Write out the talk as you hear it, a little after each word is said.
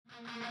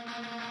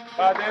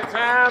About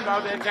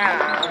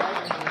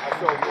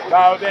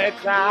that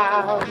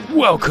time.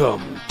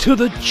 Welcome to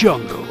the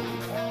jungle,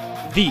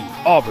 the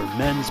Auburn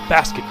men's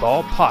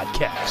basketball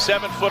podcast.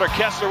 7-footer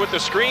Kessler with the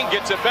screen,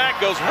 gets it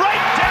back, goes right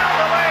down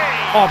the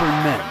lane.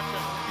 Auburn men,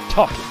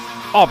 talking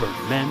Auburn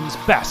men's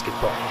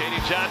basketball.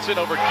 Katie Johnson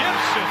over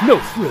Gibson. No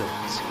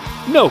frills,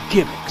 no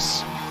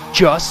gimmicks,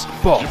 just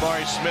ball.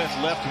 Jabari Smith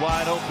left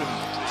wide open.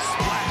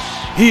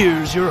 Splash.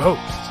 Here's your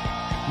hosts,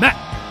 Matt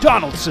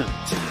Donaldson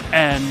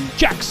and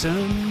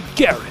Jackson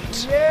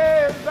Garrett.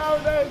 Yes,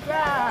 about that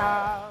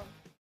time.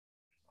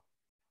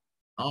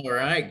 All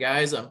right,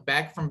 guys, I'm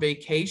back from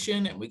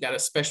vacation, and we got a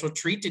special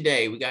treat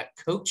today. We got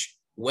Coach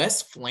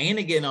Wes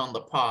Flanigan on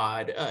the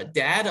pod,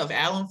 dad of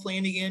Alan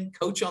Flanigan,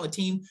 coach on the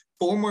team,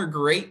 former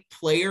great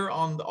player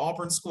on the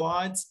Auburn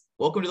squads.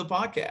 Welcome to the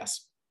podcast.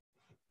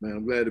 Man,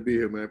 I'm glad to be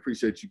here, man. I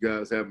appreciate you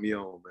guys having me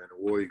on,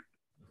 man.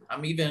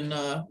 I'm even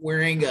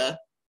wearing a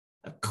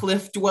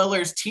Cliff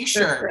Dwellers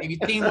t-shirt. Have you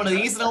seen one of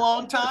these in a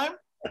long time?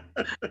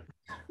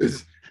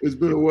 It's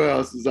been a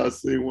while since I've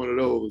seen one of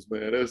those,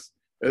 man. That's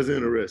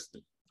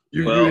interesting.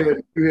 You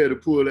had to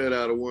pull that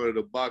out of one of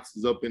the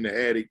boxes up in the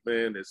attic,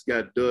 man. That's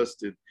got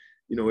dust and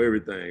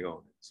everything on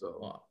it. So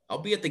well, I'll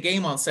be at the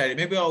game on Saturday.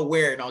 Maybe I'll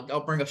wear it. And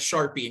I'll bring a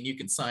Sharpie and you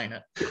can sign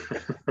it.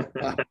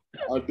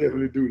 I'll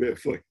definitely do that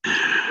for you.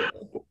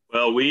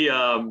 Well,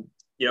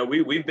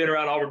 we've been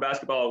around Auburn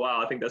basketball a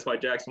while. I think that's why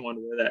Jackson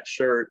wanted to wear that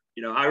shirt.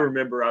 I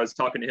remember I was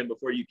talking to him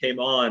before you came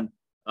on.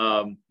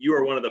 You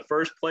were one of the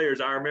first players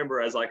I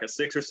remember as like a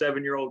 6 or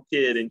 7 year old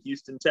kid in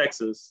Houston,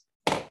 Texas,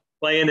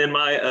 playing in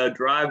my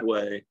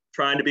driveway,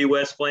 trying to be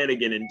Wes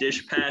Flanigan and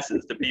dish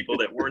passes to people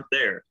that weren't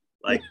there.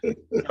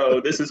 So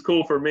this is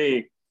cool for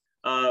me.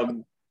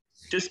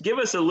 Just give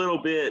us a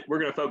little bit. We're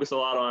going to focus a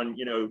lot on,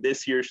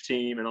 this year's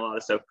team and a lot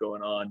of stuff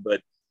going on.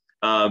 But,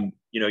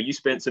 you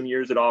spent some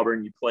years at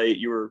Auburn.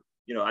 You were,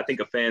 I think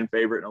a fan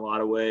favorite in a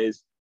lot of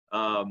ways.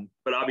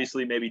 But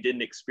obviously maybe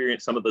didn't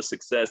experience some of the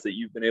success that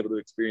you've been able to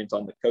experience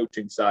on the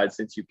coaching side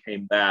since you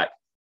came back.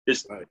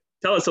 Just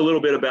tell us a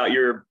little bit about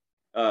your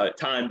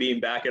time being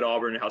back at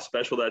Auburn and how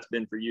special that's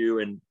been for you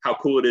and how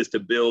cool it is to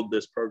build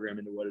this program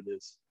into what it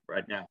is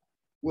right now.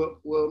 Well,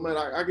 man,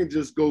 I can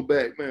just go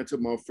back, man, to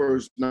my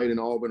first night in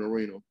Auburn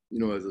Arena,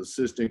 as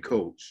assistant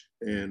coach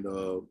and,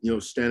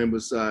 standing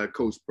beside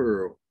Coach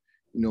Pearl,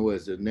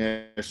 as the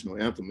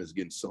national anthem is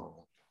getting sung.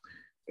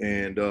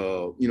 And,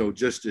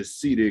 just to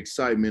see the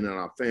excitement in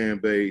our fan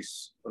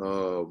base,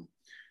 to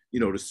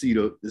see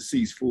the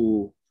seats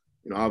full.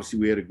 Obviously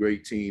we had a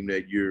great team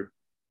that year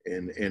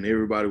and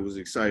everybody was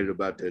excited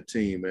about that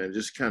team, man.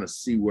 Just kind of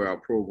see where our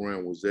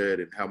program was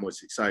at and how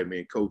much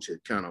excitement Coach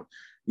had kind of,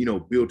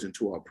 built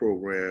into our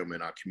program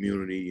and our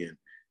community and,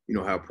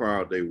 how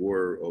proud they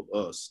were of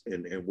us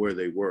and where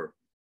they were.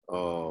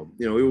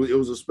 It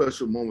was a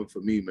special moment for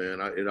me, man.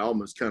 It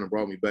almost kind of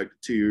brought me back to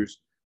tears.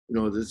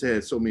 I just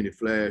had so many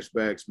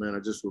flashbacks, man. I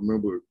just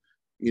remember,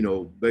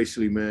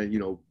 basically, man,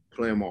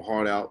 playing my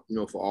heart out,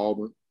 for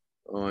Auburn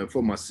and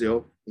for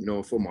myself,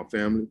 for my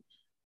family.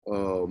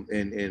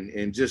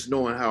 And just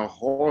knowing how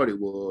hard it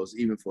was,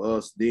 even for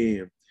us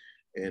then,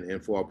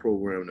 and for our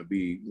program to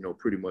be,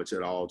 pretty much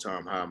at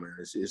all-time high, man.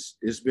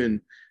 It's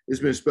been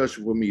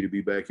special for me to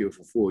be back here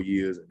for 4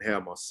 years and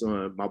have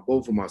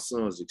both of my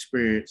sons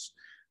experience.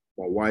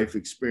 My wife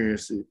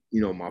experienced it,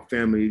 my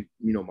family,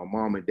 my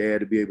mom and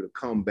dad to be able to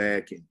come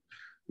back and,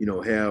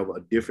 have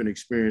a different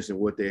experience than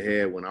what they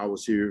had when I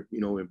was here,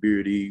 in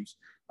Beard Eves.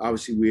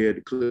 Obviously, we had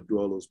the Cliff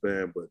Dwellers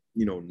band, but,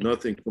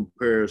 nothing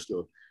compares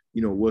to,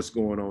 what's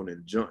going on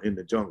in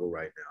the jungle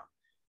right now.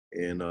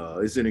 And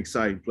it's an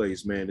exciting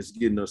place, man. It's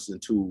getting us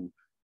into,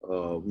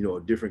 a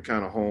different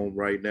kind of home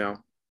right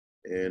now.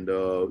 And,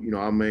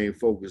 our main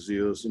focus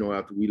is,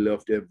 after we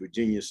left that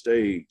Virginia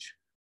stage,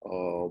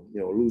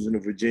 losing to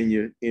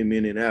Virginia in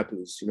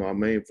Indianapolis, our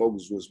main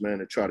focus was, man,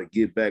 to try to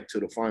get back to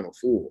the Final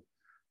Four.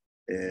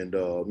 And,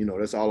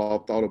 that's all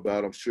I've thought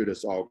about. I'm sure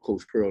that's all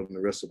Coach Pearl and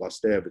the rest of our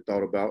staff had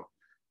thought about.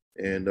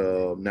 And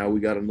now we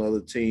got another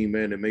team,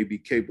 man, that may be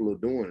capable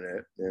of doing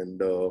that. And,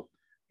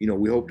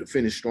 we hope to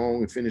finish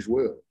strong and finish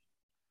well.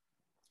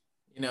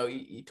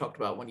 You talked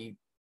about when you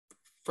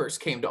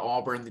first came to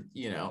Auburn,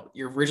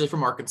 you're originally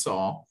from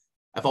Arkansas.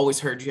 I've always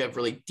heard you have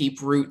really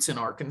deep roots in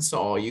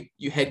Arkansas.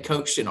 You head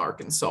coached in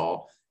Arkansas.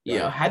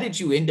 How did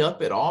you end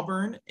up at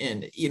Auburn?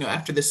 And,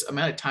 after this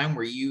amount of time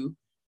where you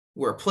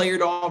were a player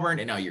at Auburn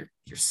and now your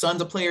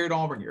son's a player at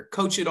Auburn, you're a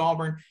coach at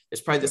Auburn, there's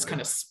probably this kind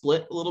of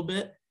split a little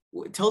bit.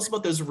 Tell us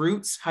about those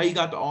roots, how you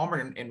got to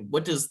Auburn, and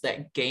what does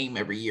that game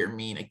every year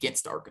mean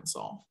against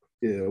Arkansas?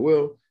 Yeah,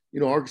 well,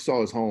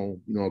 Arkansas is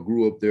home. I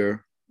grew up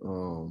there.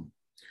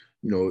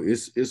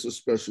 It's a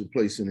special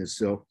place in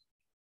itself.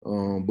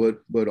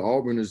 But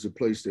Auburn is the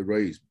place that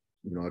raised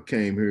me. I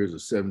came here as a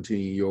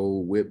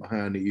 17-year-old, wet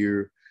behind the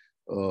ear,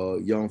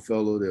 young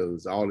fellow that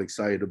was all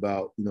excited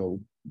about,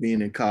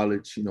 being in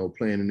college,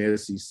 playing in the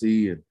SEC.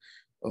 And,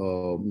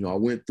 I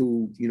went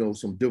through,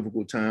 some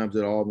difficult times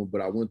at Auburn,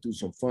 but I went through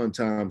some fun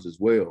times as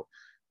well.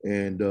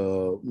 And,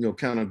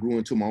 kind of grew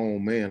into my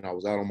own man. I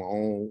was out on my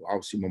own.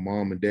 Obviously, my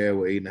mom and dad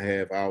were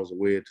 8.5 hours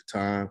away at the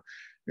time.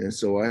 And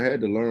so I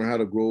had to learn how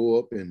to grow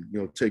up and,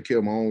 take care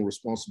of my own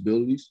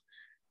responsibilities.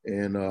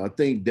 And I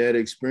think that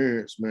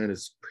experience, man,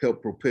 has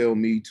helped propel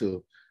me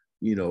to,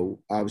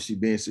 obviously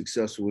being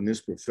successful in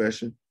this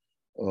profession,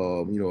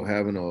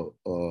 having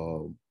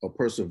a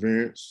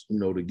perseverance,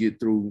 to get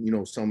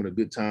through, some of the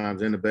good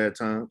times and the bad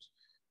times.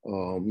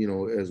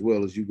 As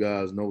well as you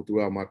guys know,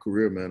 throughout my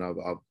career, man,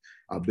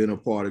 I've been a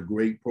part of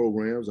great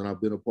programs, and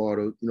I've been a part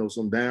of,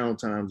 some down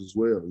times as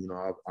well.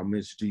 I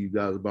mentioned to you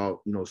guys about,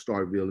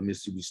 Starkville and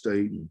Mississippi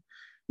State, and,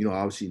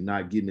 obviously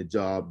not getting the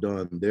job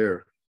done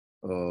there.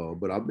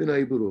 But I've been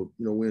able to,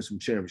 win some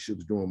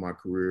championships during my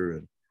career.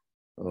 And,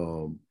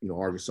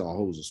 Arkansas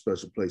holds a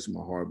special place in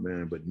my heart,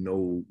 man, but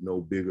no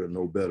bigger,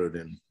 no better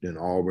than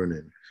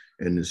Auburn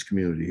and this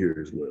community here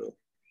as well.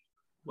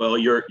 Well,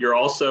 you're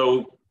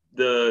also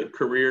the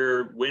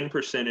career win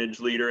percentage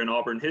leader in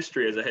Auburn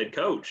history as a head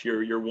coach.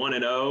 You're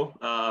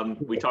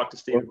 1-0. We talked to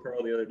Stephen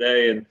Pearl the other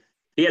day, and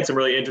he had some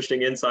really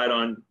interesting insight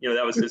on,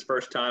 that was his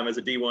first time as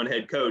a D1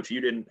 head coach.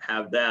 You didn't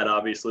have that,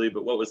 obviously,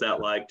 but what was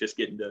that like, just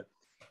getting to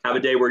have a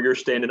day where you're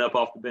standing up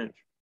off the bench?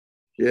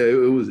 Yeah,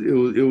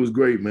 it was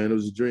great, man. It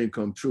was a dream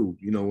come true.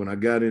 When I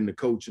got into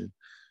coaching,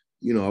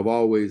 I've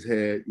always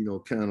had,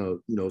 kind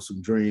of,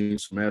 some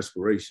dreams, some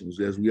aspirations,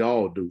 as we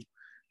all do,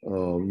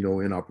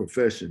 in our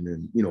profession.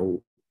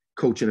 And,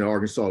 coaching at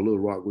Arkansas Little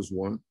Rock was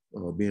one,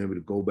 being able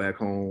to go back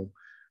home,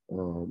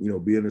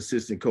 be an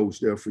assistant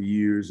coach there for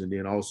years, and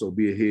then also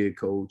be a head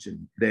coach.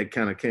 And that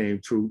kind of came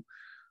true.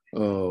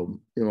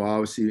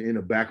 Obviously in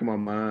the back of my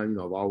mind,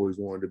 I've always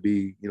wanted to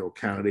be,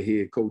 kind of the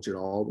head coach at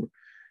Auburn.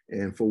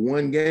 And for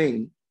one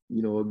game,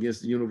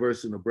 against the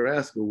University of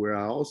Nebraska, where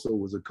I also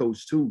was a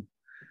coach too,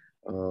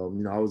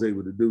 I was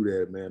able to do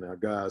that, man. Our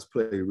guys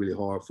played really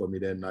hard for me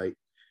that night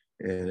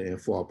and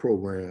for our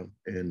program,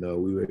 and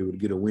we were able to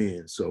get a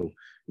win. So,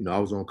 I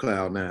was on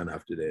cloud nine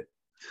after that.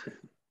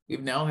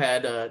 We've now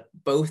had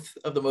both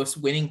of the most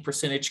winning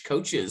percentage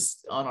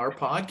coaches on our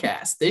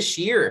podcast this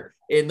year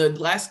in the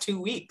last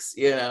 2 weeks,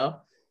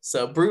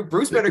 So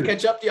Bruce better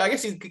catch up to you. I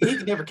guess he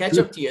can never catch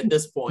up to you at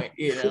this point,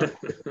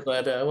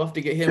 But we'll have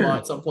to get him on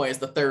at some point as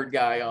the third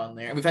guy on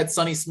there. And we've had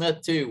Sonny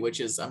Smith too, which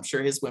is, I'm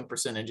sure his win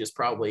percentage is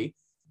probably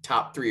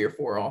top 3 or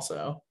 4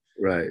 also.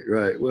 Right.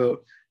 Well,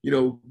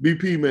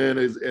 BP, man,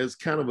 as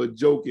kind of a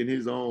joke in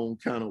his own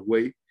kind of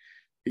way,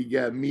 he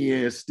got me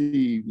and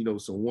Steve,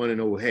 some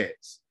 1-0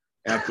 hats.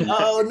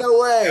 Oh, no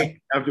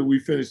way. After we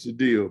finished the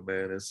deal,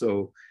 man. And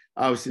so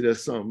obviously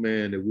that's something,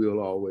 man, that we'll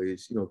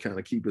always, kind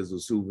of keep as a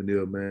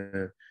souvenir,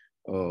 man.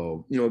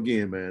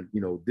 Again, man,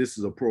 this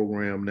is a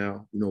program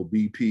now,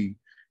 BP,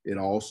 it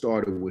all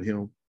started with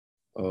him.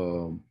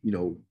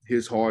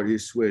 His heart,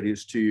 his sweat,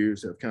 his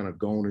tears have kind of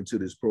gone into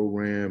this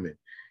program, and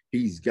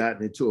he's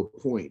gotten it to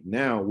a point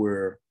now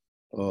where,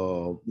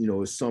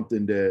 it's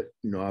something that,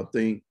 I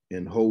think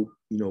and hope,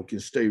 can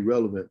stay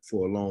relevant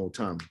for a long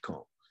time to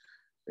come.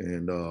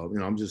 And,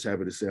 I'm just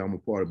happy to say I'm a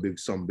part of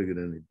something bigger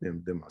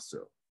than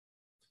myself.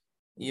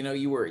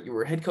 You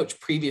were head coach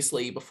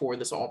previously before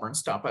this Auburn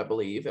stop, I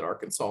believe, at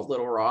Arkansas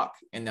Little Rock,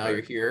 and now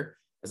You're here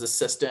as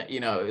assistant.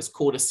 It's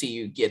cool to see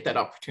you get that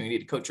opportunity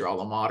to coach your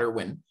alma mater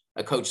when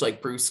a coach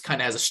like Bruce kind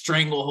of has a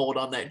stranglehold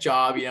on that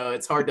job.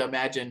 It's hard to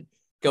imagine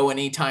going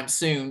anytime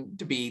soon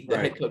to be the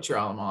head coach of your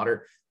alma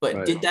mater.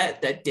 But did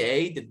that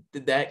day,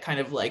 did that kind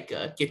of like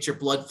get your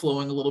blood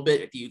flowing a little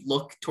bit? If you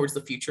look towards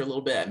the future a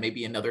little bit at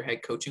maybe another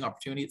head coaching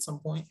opportunity at some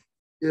point?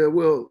 Yeah,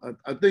 well,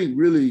 I think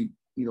really,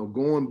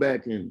 going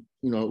back and,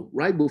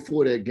 right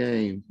before that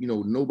game,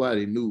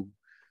 nobody knew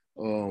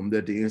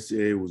that the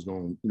NCAA was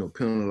going to,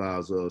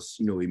 penalize us,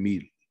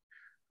 immediately.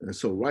 And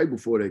so right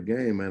before that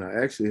game, man,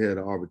 I actually had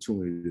an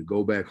opportunity to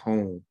go back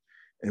home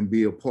and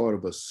be a part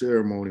of a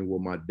ceremony where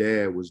my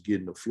dad was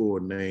getting the floor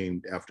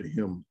named after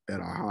him at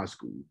our high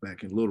school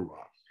back in Little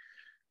Rock.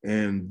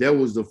 And that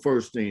was the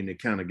first thing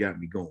that kind of got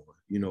me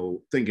going,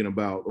 thinking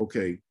about,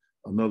 okay,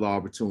 another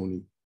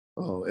opportunity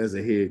as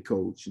a head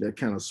coach. That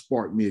kind of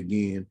sparked me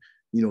again,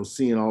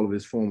 seeing all of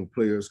his former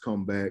players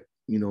come back,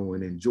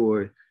 and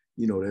enjoy,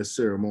 that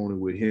ceremony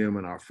with him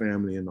and our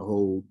family and the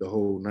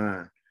whole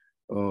nine.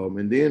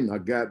 And then I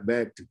got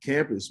back to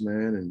campus,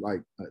 man, and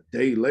like a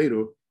day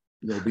later,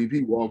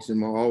 BP walks in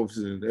my office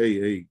and,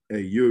 hey,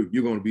 you're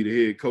going to be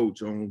the head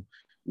coach on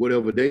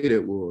whatever day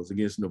that was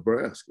against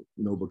Nebraska,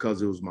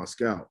 because it was my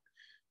scout.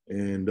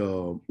 And,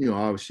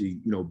 obviously,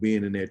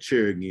 being in that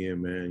chair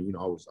again, man,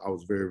 I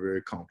was very,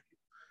 very comfortable.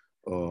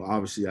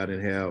 Obviously, I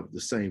didn't have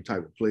the same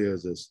type of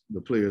players as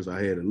the players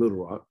I had at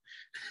Little Rock.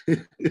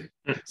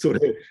 So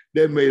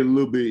that made it a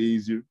little bit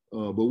easier.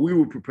 But we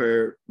were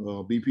prepared.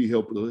 BP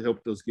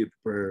helped us get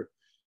prepared.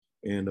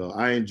 And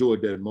I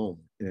enjoyed that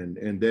moment.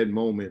 And that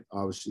moment,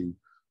 obviously,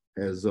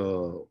 has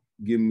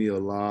given me a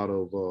lot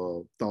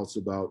of thoughts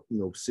about,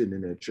 sitting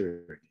in that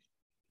chair.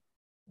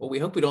 Well, we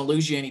hope we don't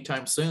lose you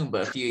anytime soon.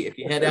 But if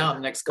you head out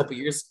in the next couple of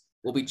years,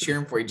 we'll be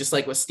cheering for you. Just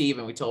like with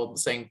Steven, we told him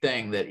the same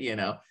thing that,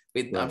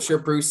 I'm sure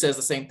Bruce says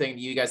the same thing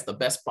to you guys. The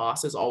best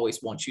bosses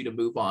always want you to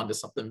move on to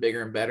something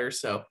bigger and better.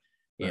 So,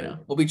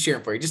 we'll be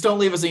cheering for you. Just don't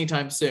leave us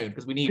anytime soon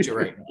because we need you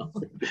right now.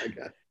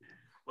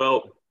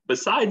 Well,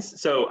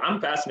 So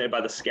I'm fascinated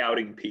by the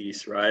scouting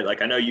piece, right?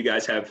 Like I know you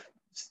guys have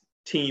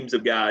teams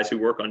of guys who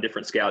work on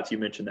different scouts. You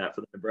mentioned that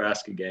for the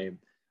Nebraska game.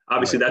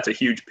 Obviously, That's a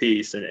huge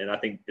piece, and I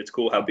think it's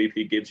cool how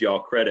BP gives you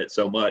all credit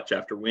so much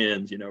after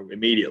wins.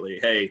 Immediately,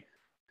 hey,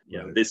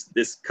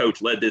 this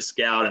coach led this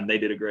scout, and they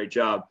did a great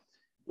job.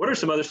 What are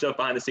some other stuff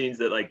behind the scenes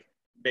that like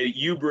maybe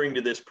you bring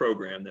to this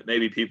program that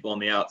maybe people on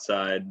the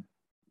outside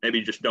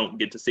maybe just don't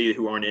get to see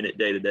who aren't in it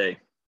day to day?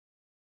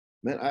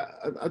 Man,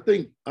 I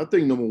think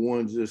number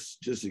one,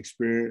 just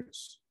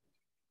experience.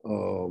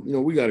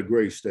 We got a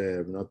great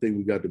staff, and I think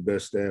we got the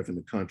best staff in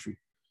the country.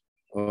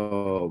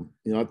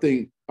 I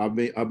think I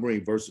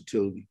bring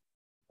versatility.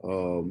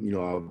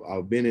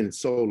 I've been in it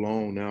so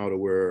long now to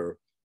where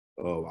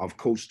I've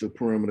coached the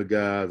perimeter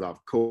guys,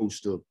 I've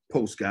coached the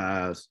post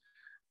guys.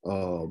 I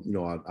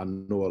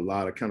know a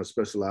lot. I kind of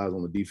specialize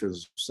on the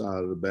defensive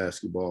side of the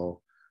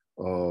basketball.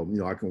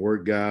 I can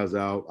work guys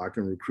out. I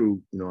can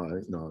recruit.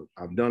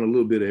 I've done a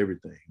little bit of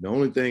everything. The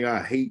only thing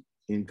I hate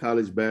in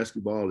college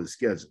basketball is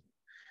scheduling.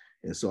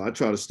 And so I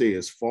try to stay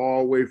as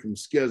far away from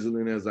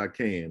scheduling as I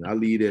can. I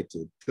leave that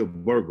to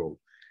Virgo.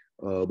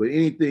 But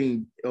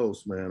anything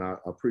else, man, I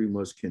pretty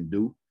much can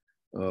do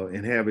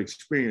and have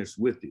experience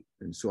with it.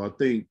 And so I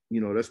think,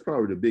 that's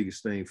probably the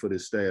biggest thing for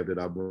this staff that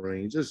I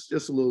bring, just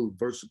a little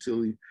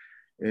versatility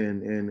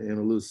and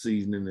a little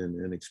seasoning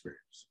and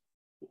experience.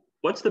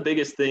 What's the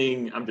biggest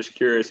thing, I'm just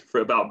curious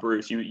about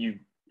Bruce?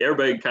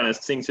 Everybody kind of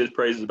sings his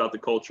praises about the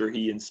culture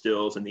he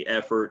instills and the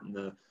effort and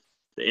the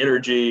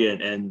energy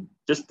and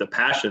just the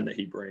passion that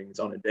he brings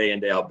on a day in,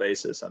 day out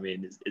basis. I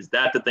mean, is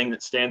that the thing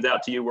that stands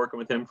out to you working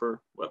with him for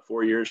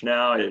 4 years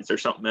now? Is there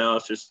something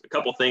else? Just a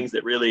couple things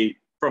that really,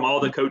 from all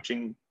the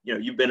coaching,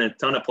 you've been in a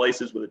ton of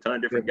places with a ton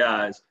of different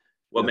guys.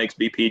 What makes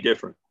BP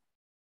different?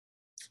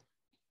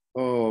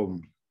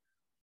 You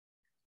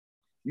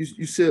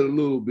said a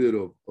little bit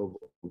of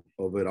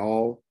it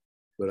all,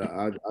 but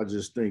I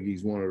just think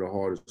he's one of the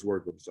hardest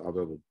workers I've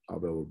ever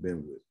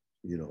been with.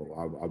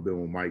 I've been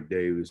with Mike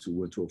Davis, who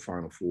went to a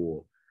Final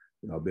Four.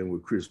 I've been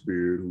with Chris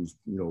Beard, who's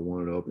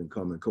one of the up and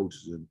coming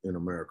coaches in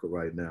America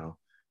right now.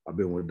 I've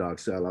been with Doc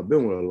Sal. I've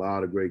been with a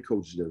lot of great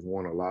coaches that's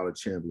won a lot of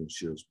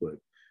championships. But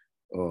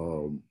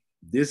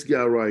this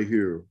guy right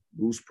here,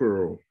 Bruce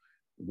Pearl,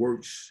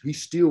 works. He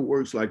still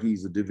works like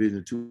he's a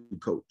Division II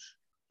coach.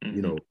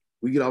 Mm-hmm.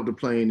 We get off the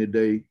plane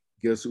today.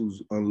 Guess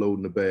who's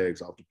unloading the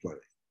bags off the plane?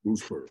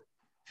 Bruce Pearl.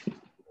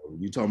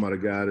 You're talking about a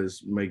guy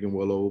that's making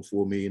well over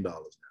 $4 million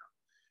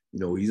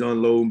now. He's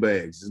unloading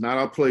bags. It's not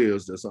our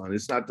players that's on.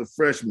 It's not the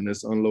freshmen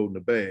that's unloading the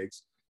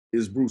bags.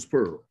 It's Bruce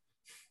Pearl.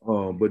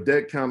 But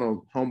that kind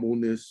of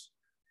humbleness,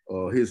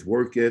 his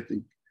work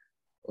ethic,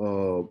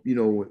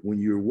 when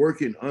you're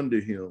working under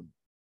him,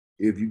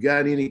 if you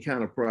got any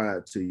kind of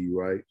pride to you,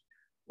 right,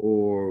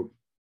 or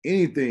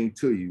anything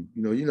to you,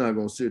 you're not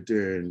going to sit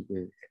there and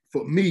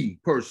for me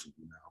personally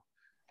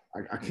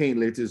now, I can't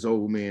let this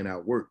old man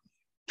outwork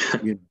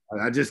me.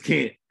 I just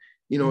can't.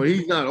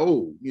 He's not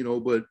old,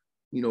 but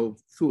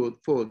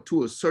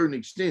to a certain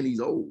extent, he's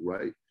old,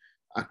 right?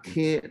 I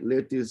can't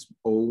let this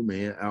old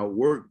man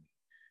outwork me.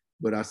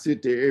 But I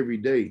sit there every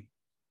day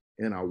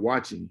and I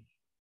watch him,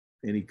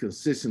 and he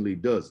consistently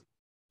does it.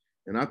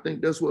 And I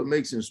think that's what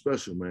makes him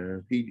special,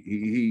 man.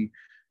 He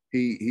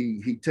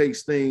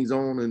takes things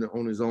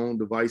on his own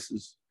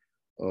devices.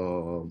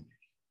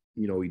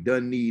 He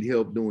doesn't need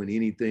help doing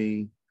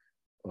anything.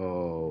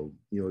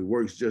 He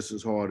works just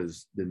as hard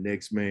as the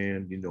next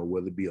man,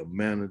 whether it be a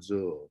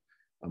manager or,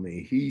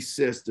 he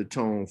sets the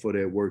tone for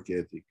that work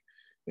ethic.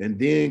 And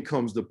then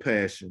comes the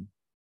passion,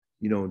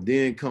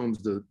 then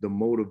comes the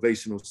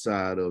motivational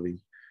side of him,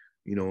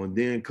 and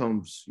then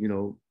comes,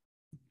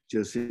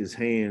 just his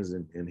hands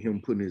and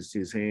him putting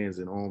his hands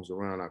and arms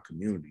around our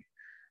community.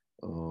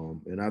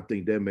 And I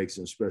think that makes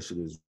him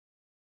special as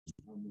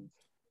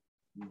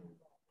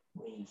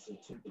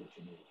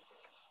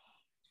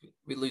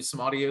We lose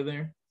some audio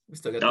there? We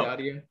still got the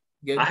audio?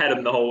 Good? I had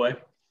him the whole way.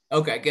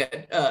 Okay,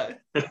 good.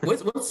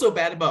 What's so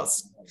bad about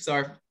 –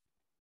 sorry.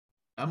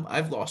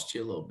 I've lost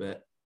you a little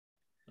bit.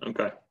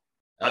 Okay.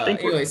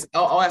 Anyways,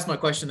 I'll ask my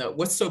question, though.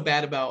 What's so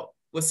bad about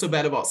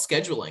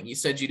scheduling? You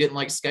said you didn't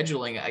like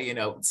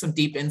scheduling. Some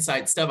deep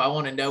inside stuff. I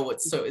want to know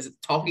is it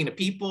talking to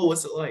people?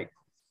 What's it like?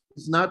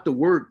 It's not the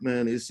work,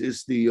 man. It's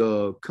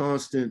the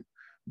constant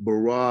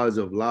barrage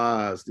of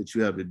lies that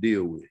you have to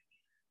deal with,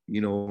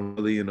 on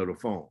the other end of the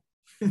phone.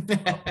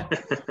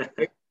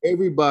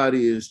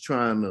 Everybody is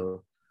trying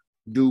to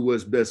do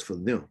what's best for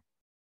them.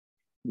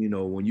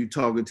 When you're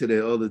talking to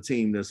that other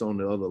team that's on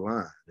the other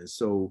line. And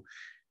so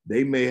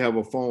they may have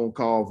a phone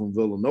call from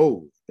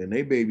Villanova, and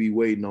they may be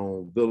waiting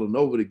on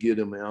Villanova to give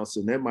them an answer,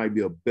 and that might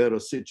be a better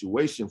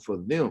situation for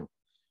them.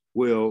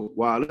 Well,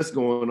 while that's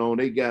going on,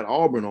 they got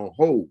Auburn on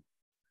hold.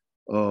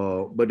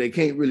 But they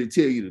can't really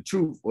tell you the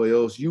truth, or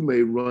else you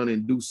may run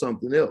and do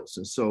something else.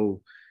 And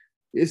so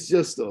it's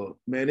just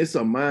it's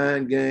a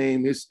mind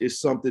game. It's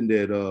something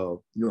that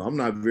I'm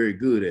not very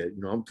good at.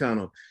 I'm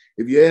kind of,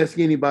 if you ask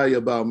anybody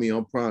about me,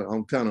 I'm kind of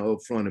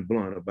upfront and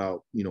blunt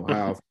about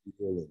how I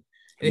feel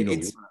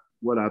and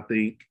what I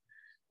think.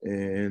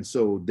 And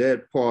so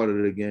that part of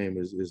the game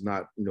is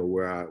not,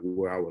 where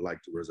I would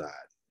like to reside.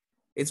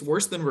 It's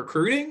worse than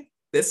recruiting?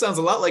 This sounds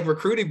a lot like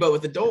recruiting, but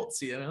with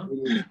adults,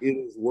 It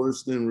is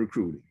worse than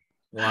recruiting.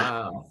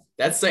 Wow.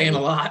 That's saying a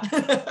lot.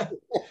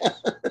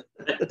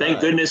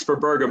 Thank goodness for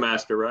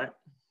Burgomaster, right?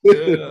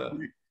 Yeah.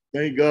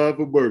 Thank God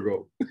for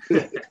Burgo.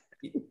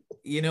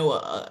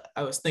 I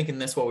was thinking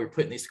this while we were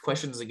putting these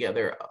questions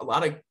together. A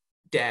lot of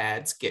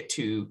dads get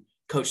to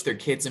coach their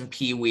kids in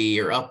Pee Wee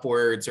or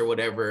upwards or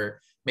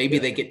whatever. Maybe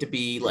they get to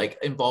be like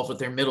involved with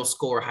their middle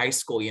school or high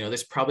school.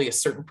 There's probably a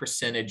certain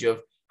percentage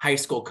of high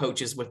school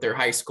coaches with their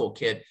high school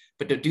kid,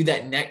 but to do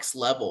that next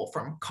level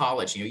from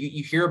college,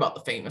 you hear about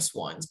the famous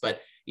ones, but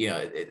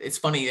it's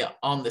funny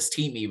on this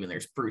team, even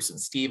there's Bruce and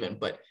Steven,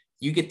 but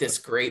you get this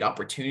great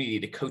opportunity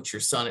to coach your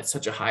son at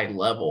such a high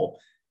level.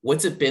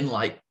 What's it been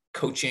like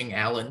coaching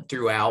Alan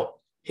throughout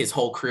his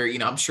whole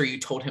career? I'm sure you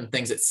told him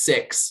things at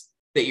 6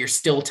 that you're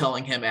still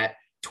telling him at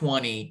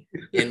 20,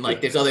 and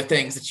like there's other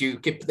things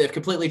that they've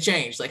completely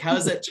changed. Like, how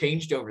has that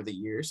changed over the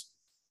years?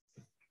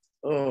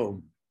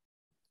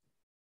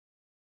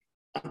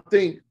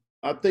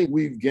 I think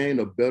we've gained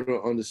a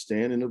better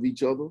understanding of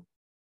each other.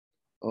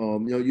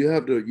 You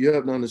have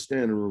to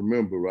understand and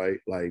remember, right?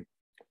 Like,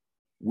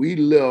 we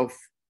left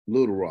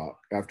Little Rock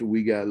after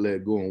we got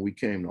let go and we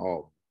came to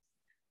Auburn,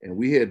 and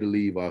we had to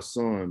leave our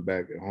son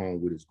back at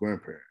home with his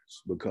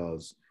grandparents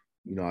because,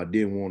 I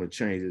didn't want to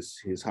change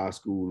his high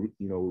school,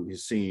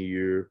 his senior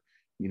year,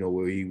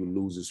 where he would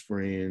lose his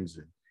friends.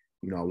 And,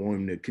 I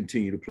want him to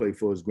continue to play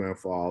for his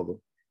grandfather.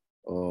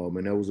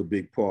 And that was a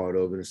big part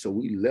of it. And so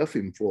we left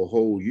him for a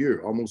whole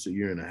year, almost a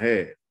year and a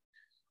half.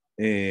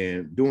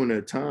 And during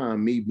that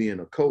time, me being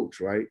a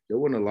coach, right, there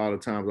wasn't a lot of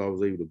times I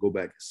was able to go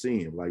back and see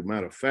him. Like,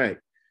 matter of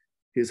fact,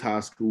 his high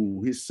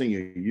school, his senior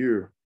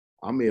year,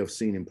 I may have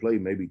seen him play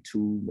maybe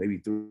 2, maybe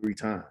 3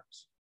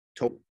 times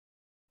total.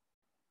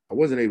 I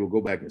wasn't able to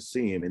go back and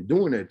see him. And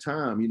during that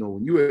time,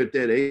 when you were at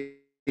that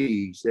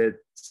age, that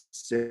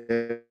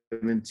 17,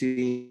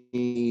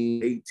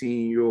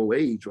 18-year-old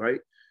age,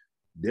 right,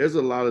 there's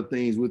a lot of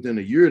things within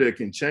a year that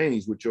can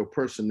change with your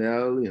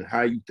personality and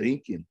how you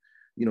think and,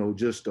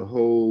 just the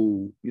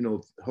whole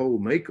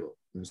makeup.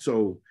 And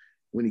so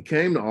when he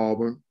came to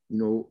Auburn,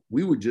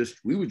 we were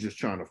just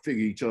trying to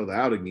figure each other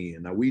out again.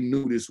 Now, we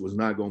knew this was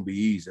not going to be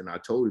easy. And I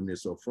told him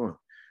this up front,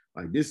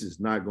 like, this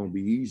is not going to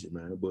be easy,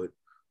 man, but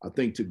I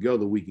think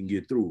together we can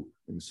get through it.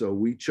 And so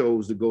we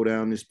chose to go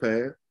down this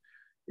path.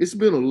 It's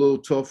been a little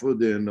tougher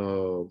than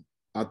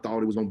I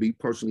thought it was going to be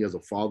personally as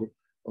a father.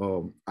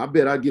 I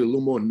bet I get a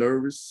little more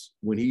nervous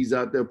when he's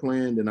out there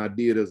playing than I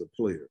did as a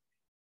player,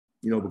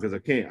 because I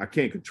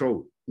can't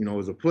control it.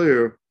 As a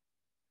player,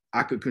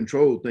 I could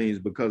control things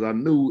because I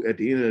knew at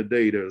the end of the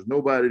day, there's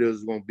nobody that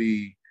was going to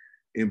be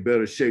in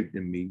better shape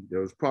than me. There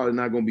was probably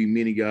not going to be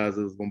many guys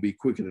that was going to be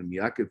quicker than me.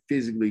 I could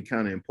physically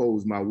kind of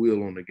impose my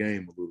will on the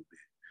game a little bit.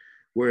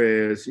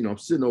 Whereas, I'm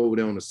sitting over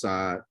there on the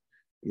side,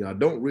 I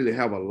don't really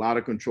have a lot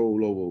of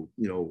control over,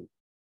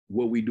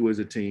 what we do as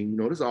a team.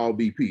 This is all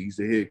BP, he's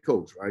the head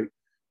coach, right?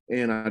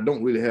 And I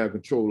don't really have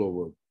control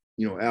over,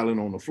 Allen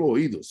on the floor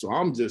either. So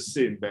I'm just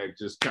sitting back,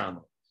 just kind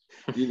of,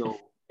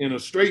 in a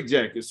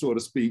straitjacket, so to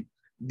speak,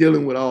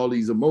 dealing with all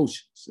these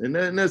emotions. And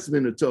that's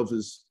been the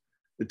toughest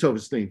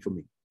thing for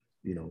me,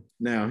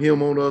 Now,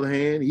 him, on the other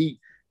hand, he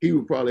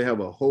would probably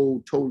have a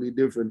whole totally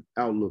different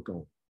outlook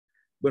on it.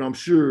 But I'm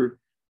sure,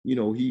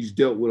 he's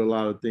dealt with a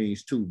lot of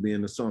things too,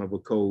 being the son of a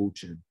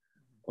coach. And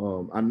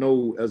I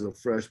know as a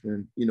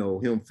freshman,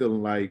 him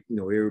feeling like,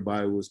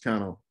 everybody was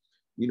kind of,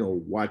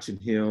 watching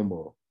him,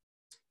 or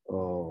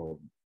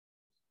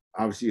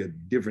obviously a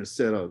different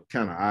set of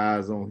kind of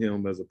eyes on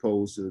him as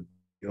opposed to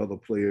the other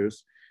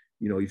players.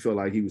 He felt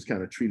like he was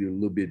kind of treated a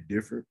little bit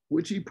different,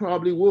 which he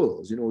probably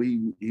was.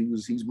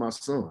 He's my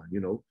son,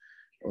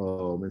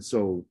 and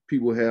so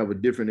people have a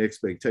different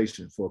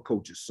expectation for a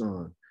coach's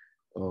son.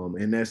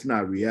 And that's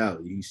not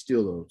reality. He's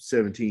still a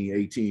 17,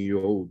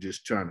 18-year-old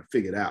just trying to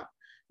figure it out,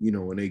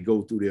 and they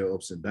go through their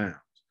ups and downs.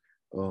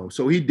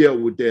 So he dealt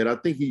with that. I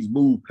think he's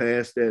moved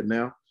past that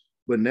now,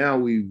 but now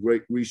we've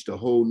reached a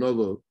whole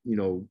nother,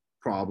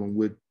 problem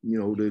with,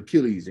 the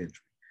Achilles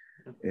injury.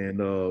 And,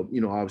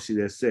 obviously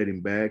that set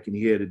him back and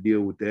he had to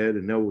deal with that.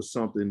 And that was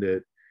something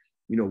that,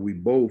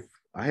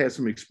 I had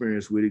some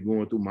experience with it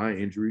going through my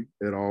injury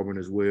at Auburn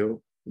as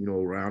well,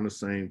 around the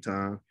same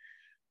time.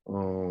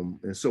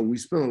 And so we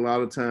spent a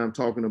lot of time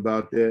talking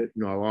about that.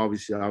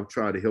 Obviously I've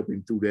tried to help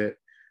him through that.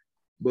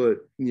 But,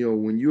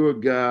 when you're a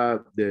guy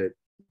that,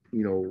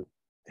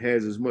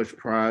 has as much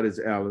pride as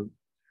Allen,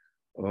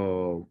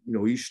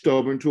 he's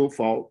stubborn to a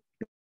fault.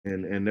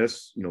 And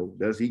that's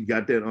he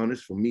got that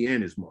honest from me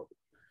and his mother,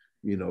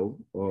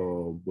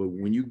 but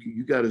when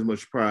you got as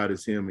much pride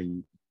as him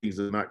and things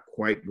are not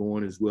quite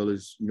going as well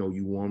as,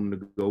 you want them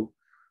to go,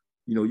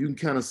 you can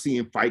kind of see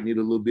him fighting it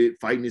a little bit,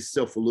 fighting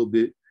himself a little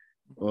bit,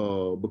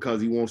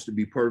 because he wants to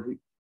be perfect.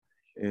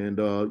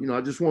 And,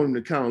 I just want him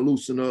to kind of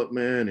loosen up,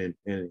 man,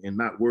 and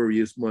not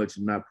worry as much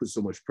and not put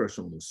so much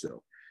pressure on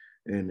himself.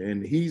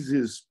 And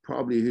he's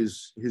probably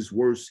his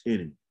worst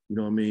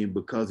enemy,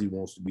 because he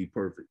wants to be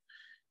perfect.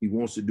 He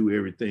wants to do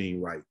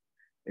everything right.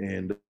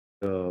 And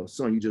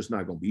son, you're just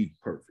not gonna be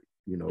perfect.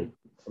 You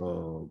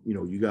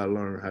got to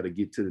learn how to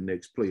get to the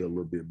next play a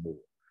little bit more.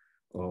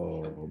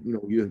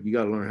 You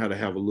got to learn how to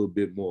have a little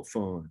bit more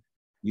fun,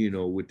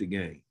 with the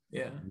game.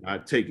 Yeah.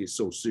 Not take it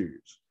so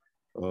serious.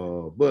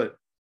 But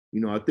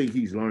I think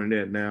he's learned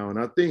that now. And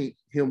I think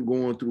him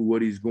going through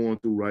what he's going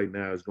through right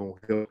now is going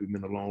to help him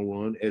in the long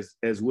run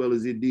as well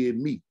as it did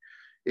me.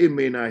 It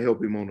may not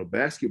help him on the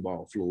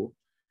basketball floor,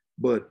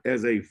 but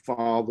as a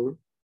father,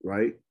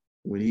 right,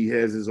 when he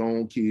has his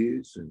own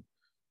kids and,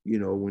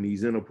 when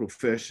he's in a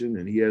profession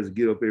and he has to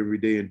get up every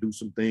day and do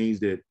some things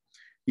that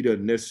he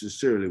doesn't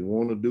necessarily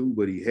want to do,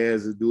 but he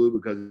has to do it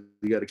because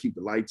he got to keep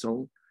the lights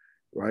on,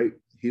 right?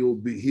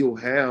 He'll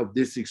have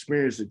this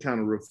experience to kind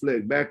of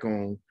reflect back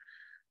on,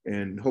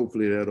 and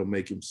hopefully that'll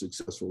make him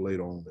successful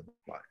later on in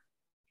life.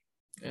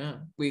 Yeah,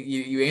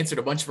 you answered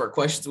a bunch of our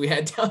questions we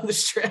had down the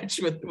stretch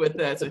with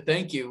that, so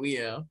thank you.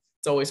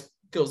 It's always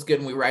feels good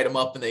when we write them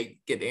up and they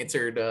get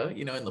answered,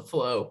 in the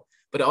flow.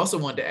 But I also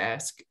wanted to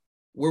ask,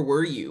 where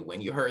were you when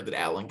you heard that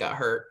Allen got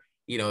hurt?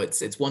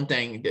 It's one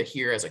thing to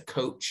hear as a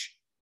coach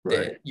that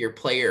Right. your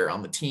player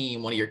on the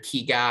team, one of your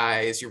key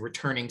guys, your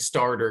returning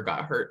starter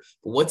got hurt.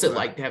 But what's it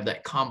like to have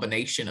that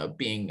combination of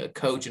being a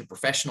coach in a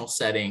professional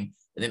setting,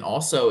 and then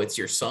also it's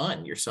your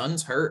son? Your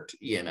son's hurt.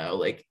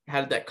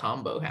 How did that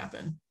combo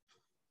happen?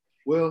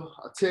 Well,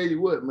 I tell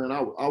you what, man,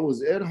 I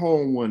was at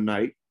home one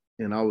night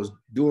and I was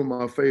doing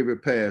my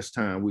favorite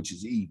pastime, which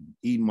is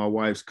eating my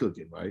wife's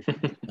cooking, right?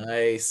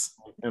 Nice.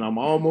 And I'm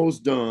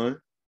almost done,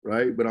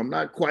 right? But I'm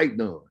not quite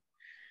done.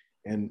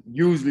 And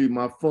usually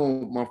my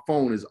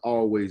phone is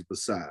always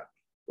beside me.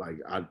 Like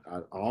I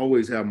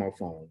always have my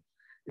phone.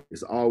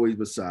 It's always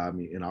beside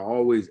me. And I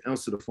always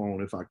answer the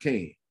phone if I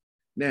can.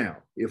 Now,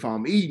 if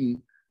I'm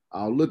eating,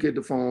 I'll look at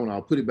the phone,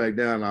 I'll put it back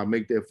down, and I'll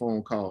make that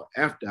phone call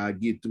after I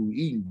get through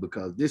eating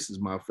because this is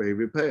my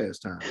favorite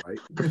pastime,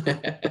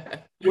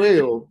 right?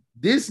 Well,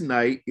 this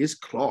night it's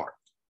Clark.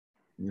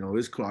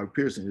 It's Clark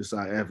Pearson. It's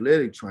our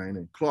athletic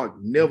trainer.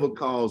 Clark never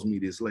calls me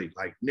this late,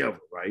 like never,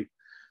 right?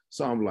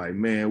 So I'm like,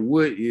 man,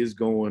 what is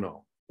going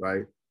on,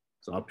 right?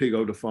 So I pick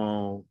up the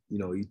phone.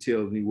 He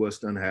tells me what's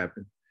done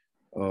happened.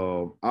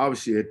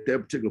 Obviously, at that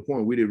particular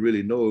point, we didn't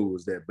really know it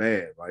was that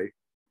bad, right?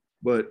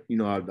 But,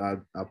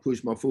 I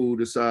pushed my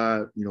food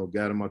aside,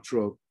 got in my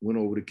truck, went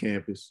over to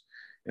campus,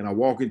 and I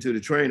walk into the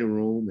training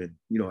room and,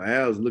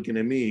 Al's looking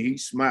at me and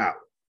he's smiling.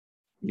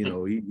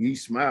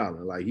 He's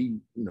smiling like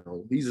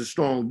he's a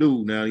strong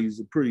dude now.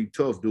 He's a pretty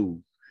tough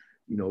dude.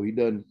 He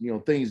doesn't,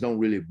 things don't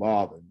really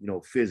bother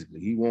him, physically.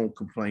 He won't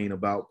complain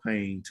about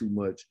pain too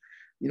much,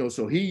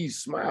 so he's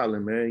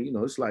smiling, man.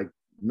 It's like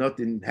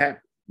nothing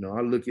happened. I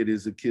look at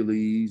his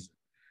Achilles.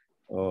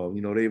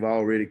 They've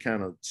already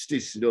kind of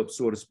stitched it up,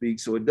 so to speak.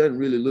 So it doesn't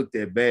really look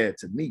that bad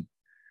to me.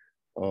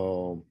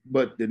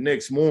 But the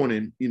next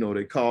morning,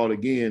 they called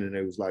again and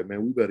they was like,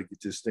 man, we better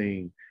get this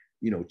thing,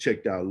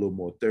 checked out a little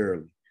more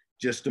thoroughly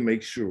just to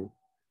make sure.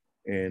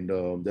 And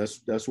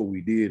that's what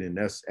we did. And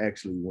that's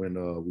actually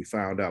when we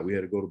found out. We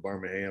had to go to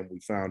Birmingham. We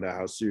found out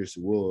how serious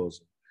it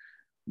was.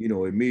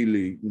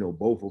 Immediately,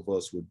 both of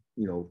us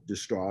were,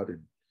 distraught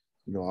and,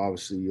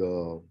 obviously,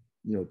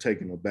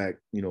 taken aback,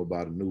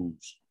 by the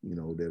news,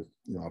 that,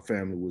 our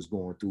family was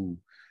going through,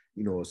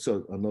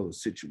 another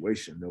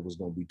situation that was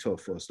going to be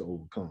tough for us to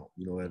overcome,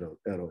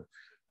 at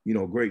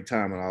a great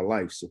time in our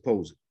life,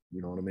 supposedly,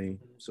 you know what I mean?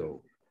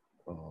 So,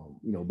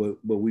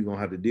 but we're going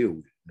to have to deal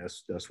with it.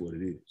 That's what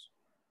it is.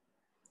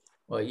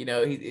 Well,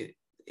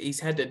 he's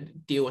had to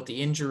deal with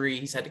the injury.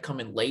 He's had to come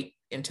in late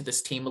into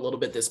this team a little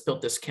bit. This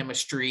built this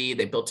chemistry.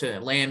 They built it in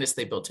Atlantis.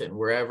 They built it in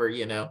wherever,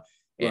 And,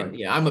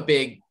 Right. I'm a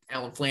big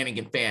Allen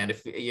Flanigan fan.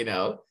 If, Right.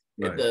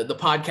 if the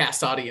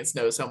podcast audience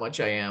knows how much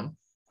I am,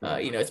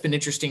 it's been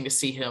interesting to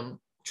see him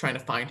trying to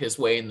find his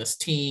way in this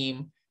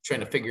team,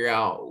 trying to figure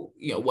out,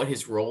 what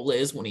his role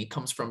is when he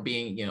comes from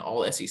being,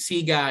 all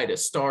SEC guy to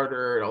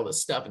starter and all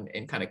this stuff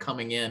and kind of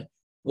coming in.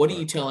 What are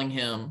you telling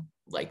him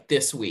like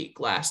this week,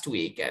 last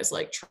week, as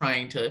like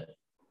trying to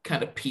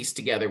kind of piece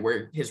together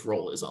where his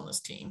role is on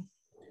this team?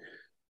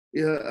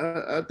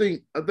 Yeah, I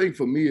think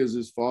for me as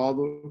his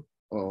father,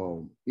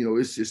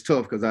 it's just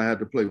tough because I had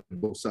to play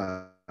both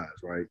sides,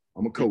 right?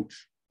 I'm a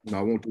coach, and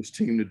I want this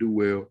team to do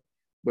well,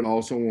 but I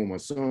also want my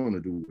son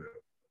to do well.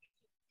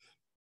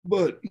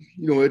 But,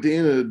 at the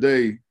end of the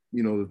day,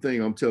 the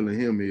thing I'm telling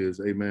him is,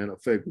 hey, man,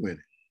 affect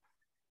winning.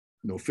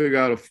 Figure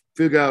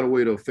out a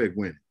way to affect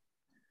winning.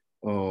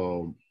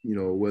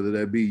 Whether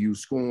that be you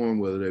scoring,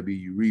 whether that be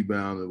you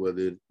rebounding,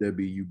 whether that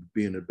be you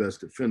being the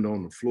best defender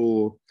on the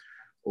floor,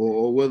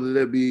 or whether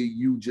that be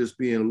you just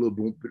being a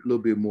little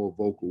bit more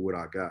vocal with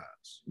our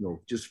guys.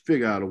 Just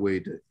figure out a way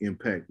to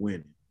impact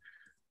winning.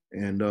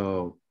 And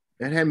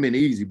that hadn't been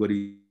easy, but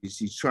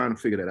he's trying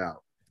to figure that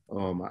out.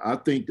 I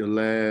think the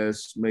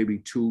last maybe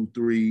 2,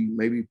 3,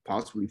 maybe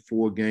possibly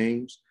 4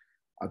 games,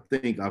 I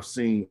think I've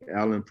seen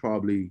Allen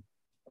probably,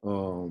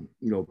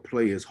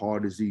 play as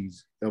hard as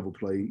he's ever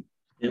played.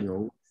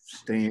 Yep.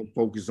 Staying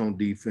focused on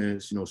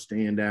defense,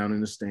 staying down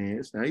in the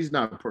stands. Now, he's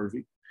not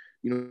perfect.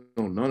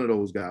 None of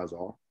those guys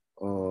are.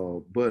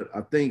 But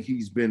I think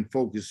he's been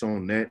focused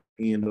on that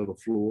end of the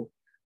floor.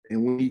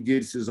 And when he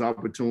gets his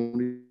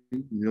opportunity,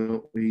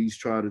 he's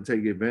trying to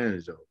take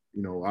advantage of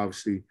it.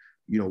 Obviously,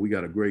 we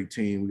got a great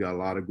team. We got a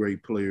lot of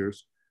great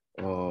players.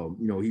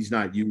 He's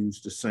not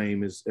used the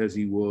same as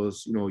he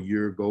was, a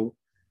year ago.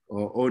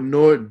 Or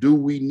nor do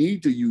we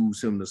need to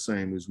use him the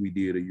same as we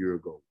did a year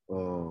ago.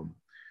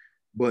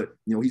 But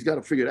he's got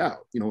to figure it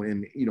out,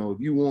 and, if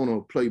you want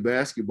to play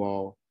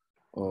basketball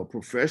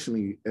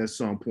professionally at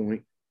some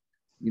point,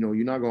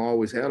 you're not going to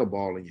always have the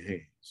ball in your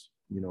hands.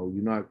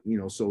 You're not,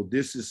 so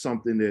this is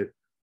something that,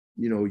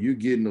 you're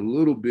getting a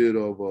little bit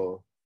of a,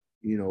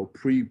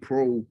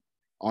 pre-pro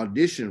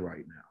audition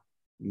right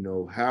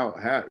now.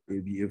 How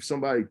if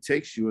somebody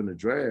takes you in the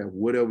draft,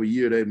 whatever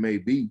year that may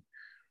be,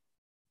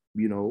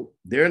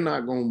 they're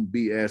not going to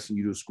be asking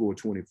you to score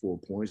 24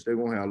 points. They're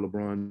going to have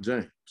LeBron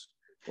James,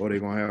 or they're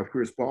going to have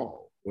Chris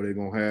Paul, or they're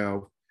going to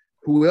have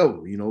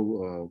whoever,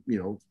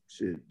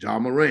 Ja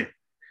Morant.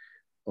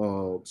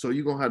 So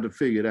you're going to have to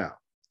figure it out.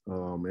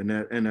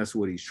 And that's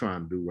what he's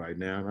trying to do right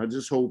now. And I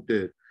just hope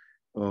that,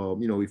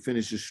 he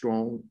finishes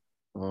strong.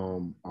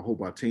 I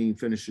hope our team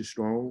finishes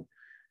strong.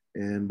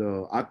 And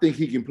I think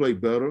he can play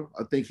better.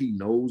 I think he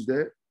knows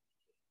that.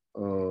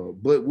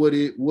 But what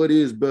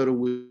is better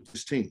with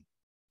this team?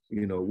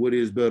 What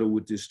is better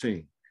with this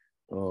team?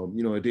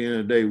 At the end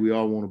of the day, we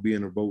all want to be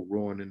in a boat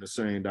rowing in the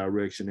same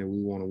direction, and we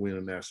want to win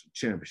a national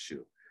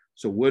championship.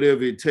 So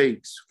whatever it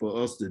takes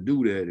for us to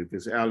do that, if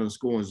it's Allen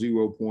scoring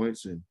 0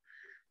 points and,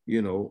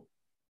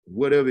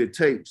 whatever it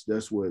takes,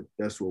 that's what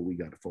we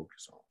got to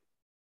focus on.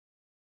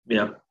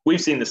 Yeah,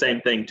 we've seen the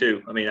same thing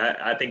too. I mean,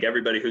 I think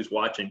everybody who's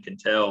watching can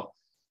tell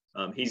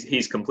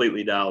he's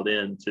completely dialed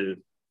in to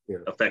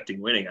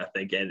affecting winning, I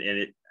think, and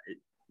it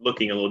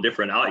looking a little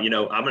different. I'm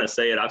going to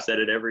say it. I've said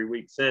it every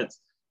week since,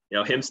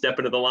 him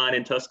stepping to the line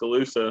in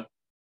Tuscaloosa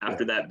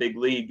after that big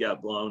lead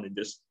got blown and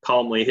just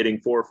calmly hitting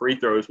 4 free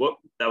throws.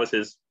 That was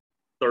his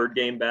 3rd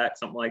game back,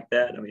 something like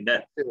that. I mean,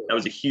 that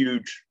was a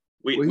huge,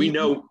 we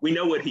know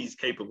what he's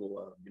capable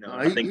of,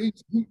 I think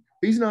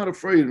he's not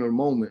afraid of the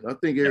moment. I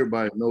think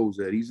everybody knows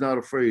that he's not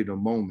afraid of the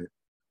moment.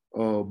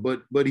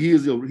 But he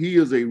is a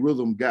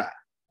rhythm guy.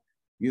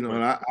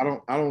 And I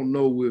don't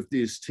know with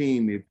this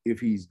team if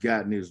he's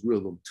gotten his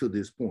rhythm to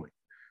this point.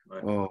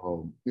 Right.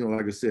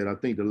 Like I said, I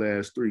think the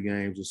last 3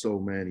 games or so,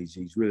 man,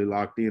 he's really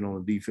locked in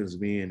on the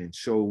defensive end and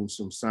shown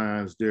some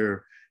signs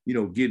there,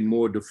 getting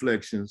more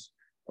deflections.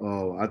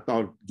 I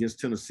thought against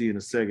Tennessee in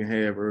the second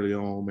half early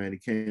on, man, he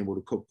came with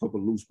a couple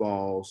of loose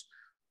balls,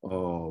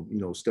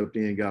 stepped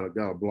in, got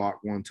a block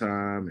one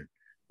time,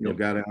 and,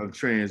 got out of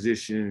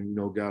transition,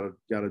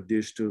 got a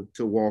dish to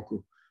Walker.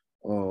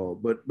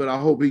 But I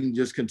hope he can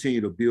just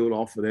continue to build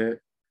off of that.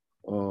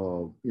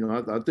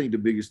 I think the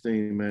biggest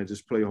thing, man,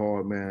 just play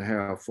hard, man,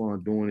 have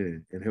fun doing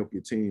it and help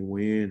your team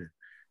win.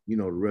 And,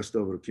 the rest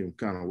of it can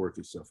kind of work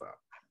itself out.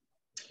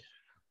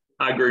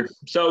 I agree.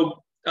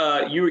 So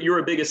you're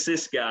a big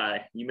assist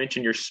guy. You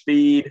mentioned your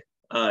speed.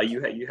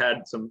 You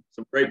had some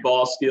great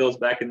ball skills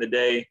back in the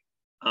day.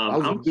 I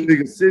was a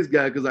big assist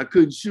guy because I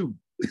couldn't shoot.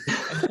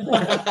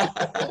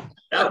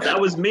 that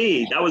was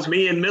me. That was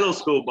me in middle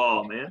school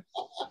ball, man.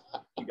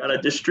 You got to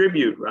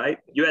distribute, right?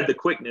 You had the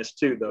quickness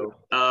too, though.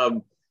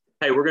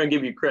 Hey, we're going to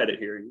give you credit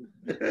here. You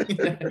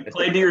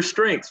played to your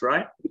strengths,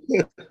 right?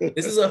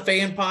 This is a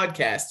fan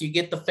podcast. You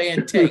get the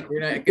fan take.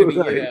 We're not going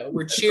to be,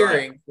 we're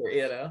cheering for,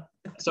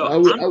 So I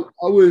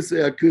wouldn't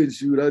say I couldn't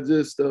shoot. I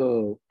just,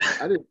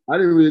 I didn't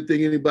really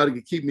think anybody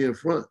could keep me in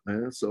front,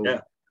 man. So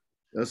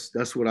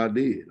that's what I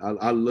did.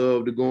 I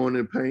love to go in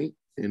and paint.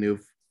 And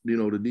if,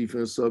 the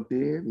defense sucked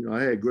in,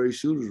 I had great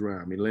shooters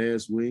around me,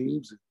 Lance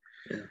Weems,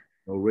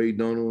 Ray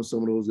Donald, and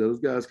some of those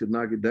guys could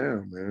knock it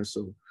down, man.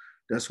 So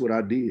that's what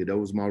I did. That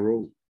was my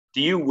role.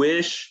 Do you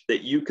wish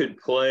that you could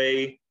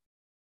play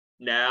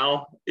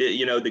now?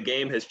 The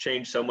game has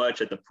changed so much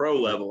at the pro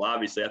level.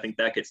 Obviously, I think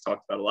that gets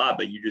talked about a lot,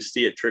 but you just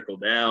see it trickle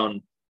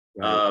down.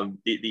 Right.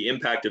 The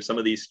impact of some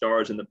of these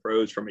stars in the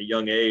pros from a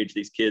young age,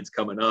 these kids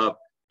coming up,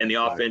 and the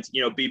offense,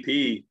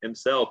 BP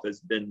himself has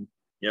been,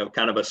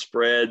 kind of a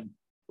spread.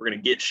 We're going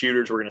to get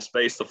shooters. We're going to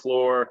space the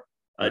floor.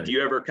 Right. Do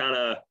you ever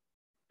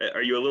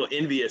are you a little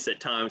envious at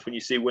times when you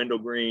see Wendell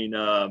Green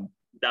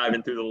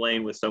diving through the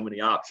lane with so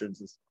many options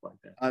and stuff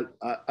like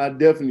that? I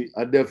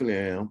definitely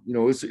am.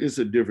 It's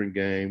a different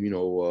game.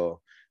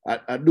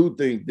 I do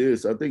think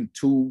this. I think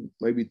 2,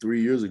 maybe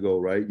 3 years ago,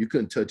 right? You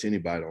couldn't touch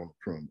anybody on the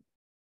perimeter.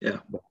 Yeah.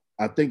 But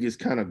I think it's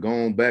kind of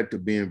gone back to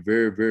being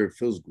very, very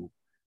physical,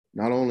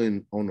 not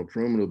only on the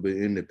perimeter but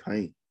in the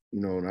paint.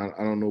 And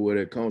I don't know where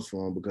that comes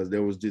from because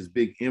there was this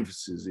big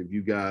emphasis, if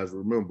you guys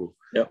remember,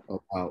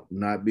 about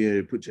not being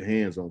able to put your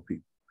hands on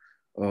people.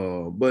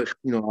 But,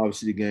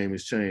 obviously the game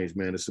has changed,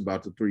 man. It's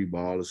about the 3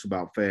 ball. It's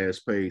about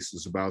fast pace.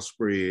 It's about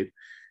spread.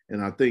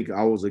 And I think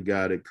I was a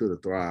guy that could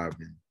have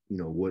thrived in,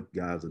 what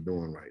guys are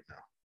doing right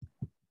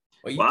now.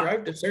 Well, you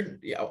thrived a certain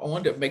 – I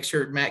wanted to make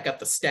sure Matt got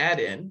the stat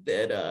in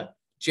that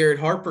Jared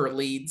Harper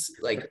leads.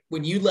 Like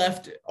when you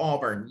left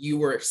Auburn, you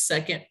were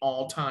 2nd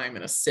all-time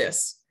in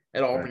assists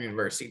at Auburn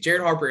University.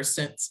 Jared Harper has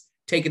since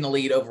taking the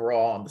lead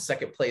overall. And the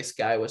second place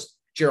guy was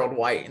Gerald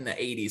White in the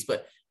 80s.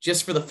 But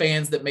just for the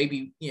fans that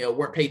maybe,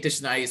 weren't paying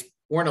attention to the 90s,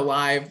 weren't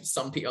alive.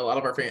 Some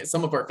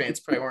of our fans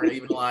probably weren't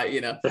even alive,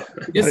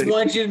 Just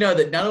wanted you to know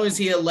that not only is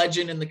he a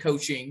legend in the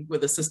coaching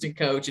with assistant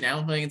coach and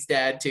Alan Flanigan's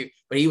dad too,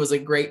 but he was a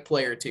great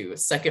player too, a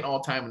second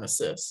all-time in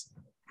assists.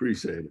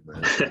 Appreciate it,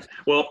 man.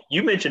 Well,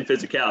 you mentioned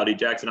physicality,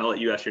 Jackson. I'll let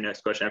you ask your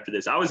next question after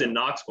this. I was in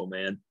Knoxville,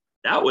 man.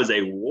 That was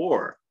a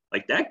war.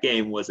 Like, that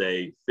game was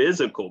a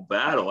physical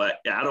battle. I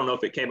don't know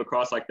if it came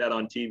across like that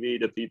on TV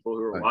to people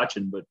who were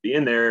watching, but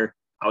being there,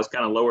 I was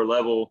kind of lower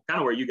level, kind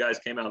of where you guys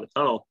came out of the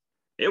tunnel.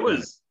 That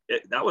was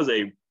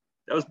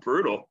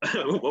brutal.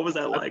 What was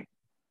that like?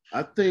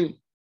 I think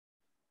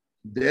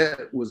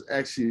that was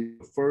actually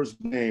the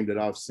first game that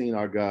I've seen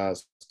our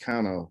guys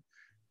kind of,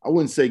 I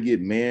wouldn't say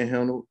get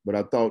manhandled, but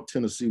I thought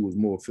Tennessee was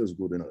more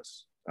physical than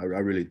us. I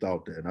really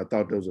thought that. And I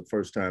thought that was the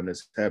first time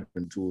that's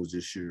happened to us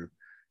this year.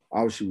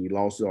 Obviously, we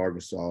lost to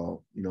Arkansas.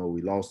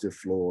 We lost at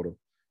Florida.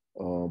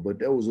 But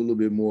that was a little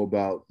bit more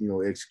about,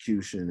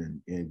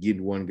 execution and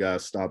getting one guy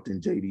stopped in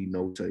J.D.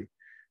 Notae.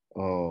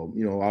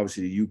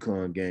 Obviously the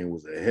UConn game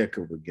was a heck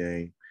of a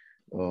game.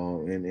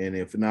 And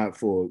if not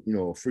for,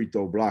 a free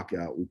throw block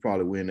out, we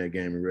probably win that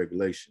game in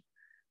regulation.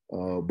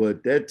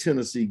 But that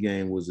Tennessee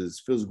game was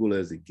as physical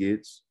as it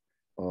gets.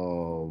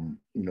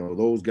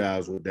 Those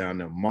guys were down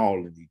there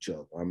mauling each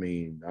other. I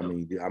mean,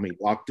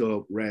 locked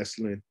up,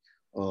 wrestling,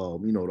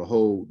 the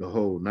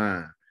whole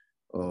nine.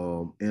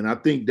 And I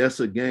think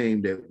that's a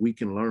game that we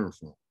can learn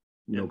from,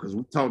 because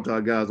we talk to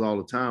our guys all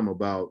the time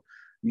about,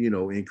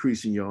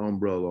 increasing your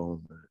umbrella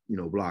on,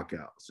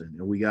 blockouts.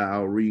 And we got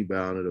out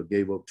rebounded or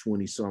gave up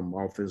 20-something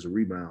offensive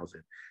rebounds.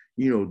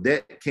 And,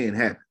 that can't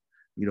happen,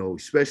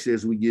 especially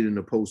as we get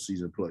into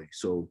postseason play.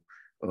 So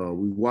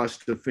we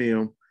watched the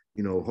film,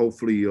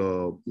 hopefully,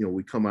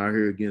 we come out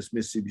here against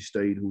Mississippi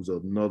State, who's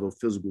another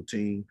physical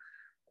team,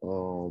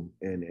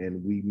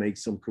 and we make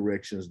some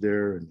corrections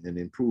there and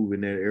improve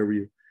in that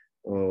area.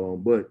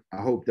 But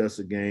I hope that's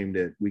a game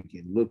that we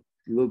can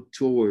look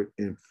toward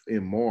in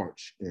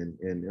March and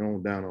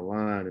on down the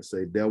line and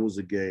say that was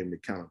a game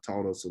that kind of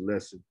taught us a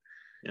lesson,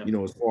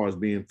 as far as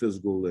being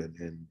physical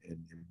and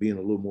being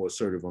a little more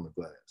assertive on the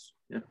glass.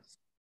 Yeah.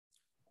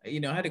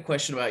 I had a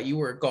question about, you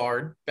were a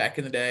guard back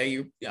in the day.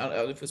 I don't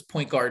know if it was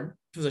point guard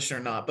position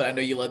or not, but I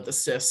know you led the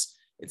assists.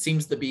 It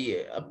seems to be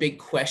a big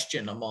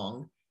question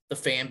among the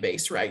fan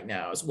base right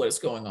now is what is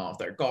going on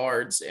with our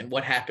guards and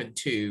what happened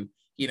to,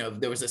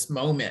 there was this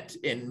moment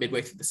in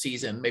midway through the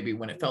season, maybe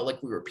when it felt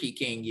like we were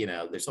peaking,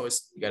 there's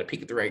always, you got to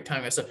peak at the right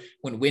time. So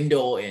when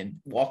Wendell and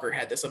Walker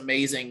had this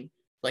amazing,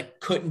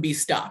 couldn't be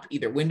stopped.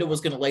 Either Wendell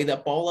was going to lay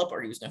that ball up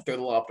or he was going to throw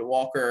the ball up to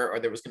Walker, or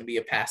there was going to be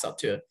a pass out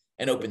to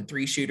an open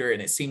three shooter.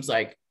 And it seems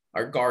like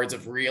our guards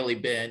have really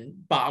been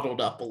bottled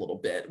up a little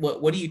bit.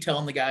 What are you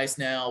telling the guys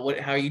now?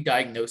 How are you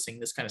diagnosing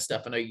this kind of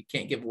stuff? I know you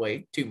can't give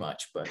away too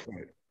much, but.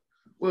 Right.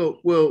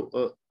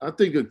 Well, I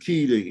think a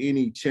key to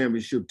any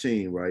championship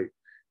team, right,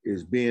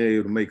 is being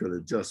able to make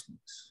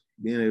adjustments,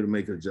 being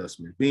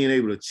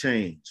able to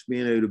change,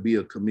 being able to be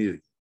a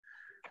chameleon.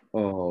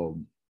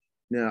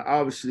 Now,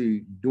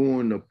 obviously,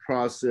 during the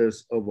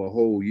process of a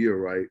whole year,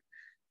 right,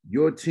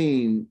 your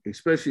team,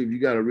 especially if you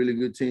got a really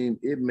good team,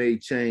 it may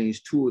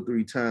change 2 or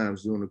 3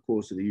 times during the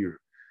course of the year.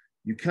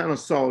 You kind of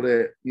saw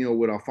that,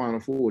 with our Final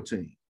Four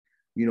team.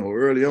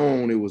 Early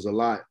on, it was a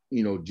lot,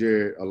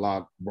 Jared, a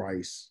lot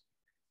Bryce.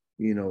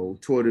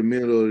 Toward the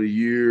middle of the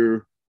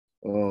year,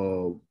 it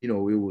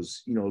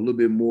was, a little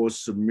bit more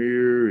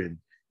Samir and,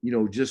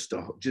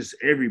 just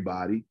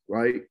everybody,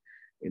 right?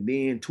 And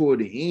then toward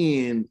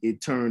the end, it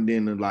turned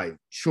into like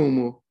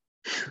Schumer,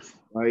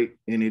 right?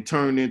 And it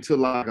turned into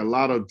like a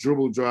lot of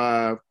dribble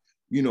drive,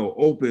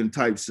 open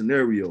type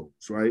scenarios,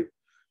 right?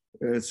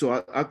 And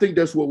so I think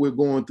that's what we're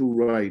going through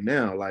right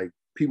now. Like,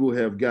 people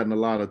have gotten a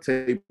lot of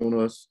tape on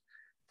us.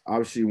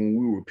 Obviously, when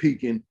we were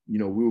peaking, we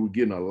were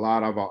getting a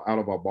lot out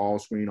of our ball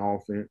screen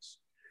offense.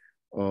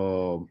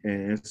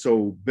 And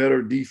so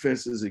better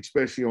defenses,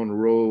 especially on the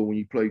road, when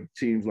you play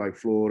teams like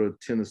Florida,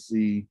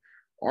 Tennessee,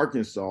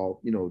 Arkansas,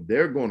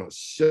 they're going to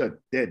shut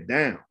that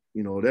down.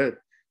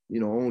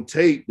 On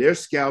tape, they're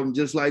scouting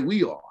just like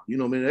we are.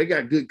 They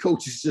got good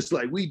coaches just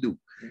like we do.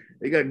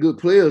 They got good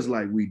players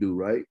like we do,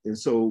 right? And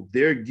so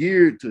they're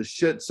geared to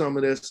shut some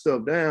of that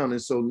stuff down.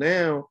 And so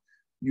now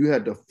you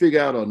had to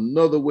figure out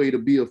another way to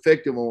be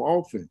effective on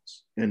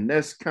offense. And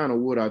that's kind of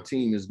what our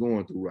team is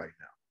going through right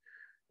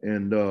now.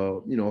 And,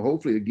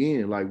 hopefully,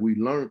 again, like we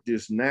learned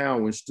this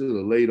now instead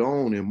of later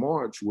on in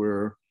March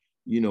where,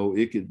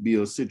 it could be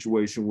a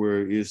situation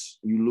where it's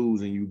you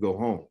lose and you go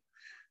home.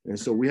 And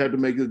so we had to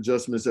make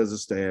adjustments as a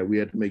staff. We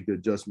had to make the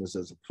adjustments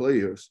as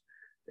players.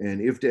 And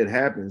if that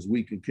happens,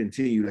 we can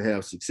continue to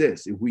have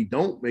success. If we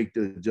don't make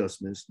the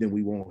adjustments, then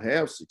we won't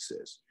have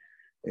success.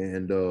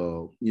 And,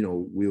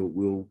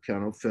 we'll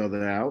kind of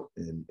feather out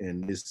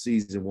and this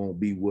season won't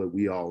be what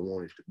we all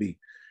want it to be.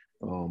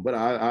 But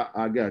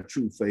I got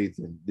true faith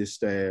in this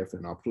staff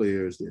and our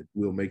players that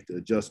we'll make the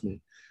adjustment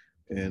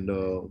and,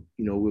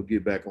 we'll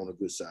get back on the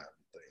good side of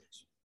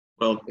things.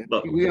 Well,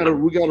 look, we gotta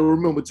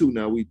remember too.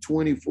 Now we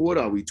 24.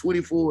 Are we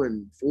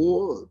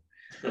 24-4?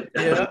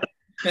 Yeah.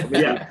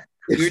 yeah.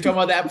 We were talking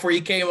about that before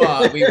you came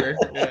on.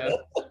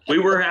 We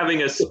were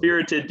having a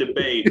spirited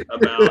debate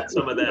about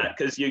some of that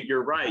because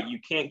you're right. You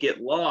can't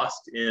get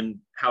lost in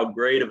how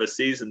great of a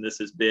season this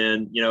has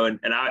been, and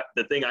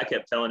the thing I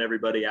kept telling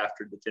everybody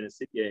after the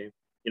Tennessee game,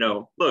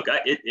 look,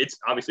 it's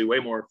obviously way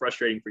more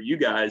frustrating for you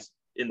guys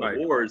in the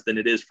wars than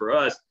it is for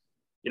us.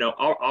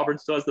 Auburn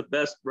still has the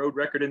best road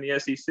record in the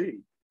SEC.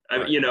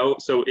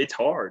 So it's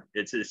hard.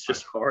 It's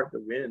just hard to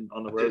win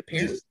on the road.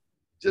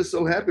 Just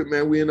so happy,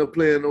 man, we end up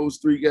playing those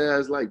three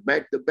guys like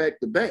back to back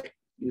to back,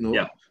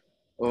 Yeah.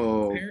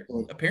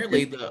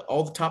 Apparently,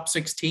 all the top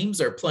 6 teams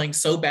are playing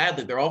so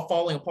badly. They're all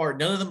falling apart.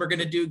 None of them are going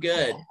to do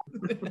good.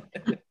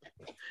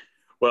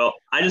 Well,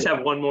 I just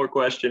have one more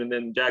question, and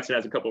then Jackson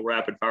has a couple of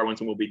rapid fire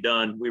ones, and we'll be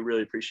done. We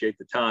really appreciate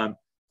the time.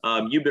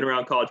 You've been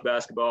around college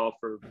basketball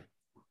for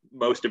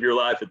most of your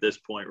life at this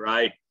point,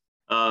 right?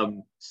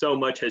 So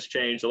much has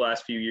changed the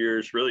last few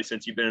years, really,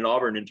 since you've been at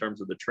Auburn in terms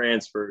of the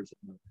transfers.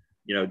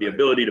 The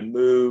ability to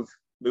move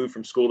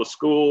from school to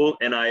school.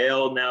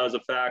 NIL now is a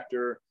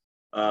factor.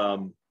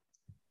 Are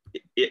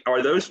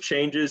those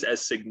changes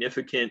as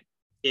significant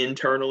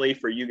internally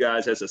for you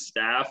guys as a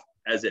staff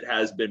as it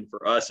has been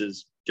for us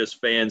as just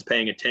fans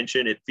paying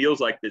attention? It feels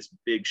like this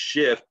big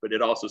shift, but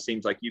it also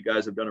seems like you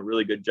guys have done a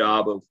really good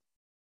job of,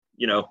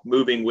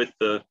 moving with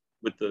the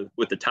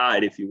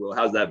tide, if you will.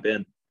 How's that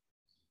been?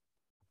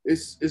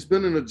 It's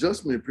been an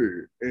adjustment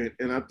period,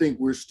 and I think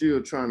we're still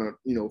trying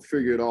to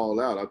figure it all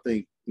out. I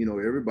think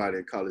everybody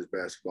in college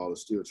basketball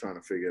is still trying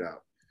to figure it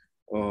out.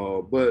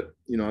 But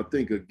I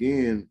think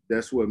again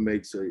that's what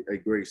makes a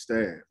great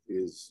staff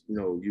is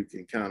you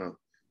can kind of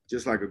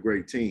just like a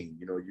great team.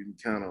 You can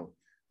kind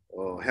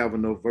of have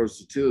enough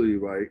versatility,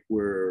 right,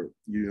 where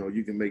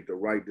you can make the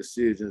right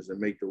decisions and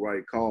make the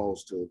right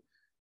calls to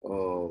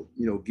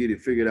get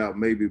it figured out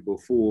maybe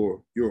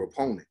before your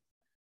opponent.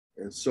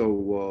 And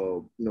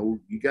so,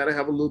 you got to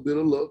have a little bit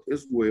of luck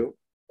as well.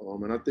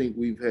 And I think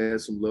we've had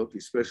some luck,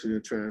 especially in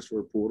the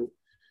transfer portal.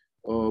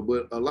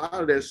 But a lot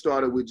of that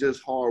started with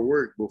just hard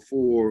work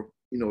before,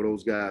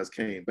 those guys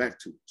came back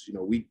to us.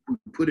 We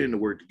put in the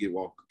work to get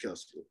Walker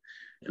Kessler.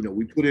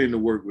 We put in the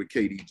work with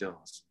KD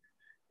Johnson.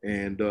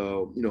 And,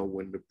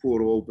 when the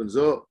portal opens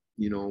up,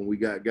 and we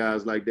got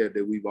guys like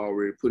that we've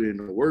already put in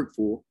the work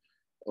for,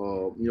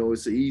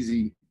 it's an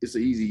easy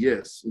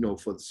yes,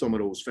 for some of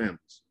those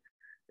families.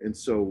 And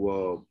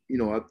so,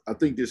 I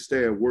think this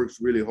staff works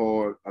really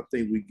hard. I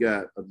think we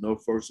got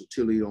enough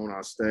versatility on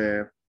our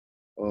staff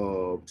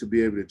to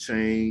be able to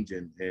change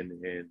and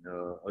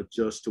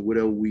adjust to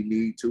whatever we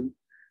need to.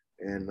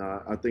 And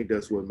I think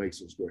that's what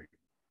makes us great.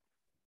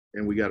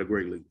 And we got a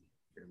great leader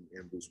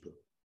in Bruce Pearl.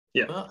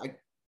 Yeah. Well,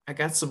 I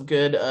got some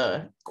good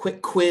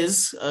quick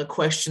quiz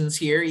questions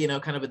here,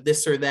 kind of a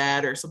this or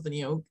that or something,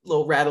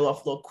 little rattle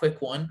off a little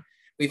quick one.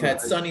 We've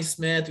had Sonny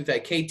Smith, we've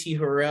had KT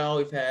Harrell,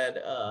 we've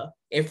had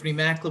Anthony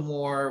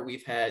McLemore,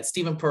 we've had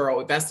Stephen Pearl.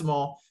 We've asked them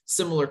all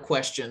similar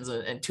questions,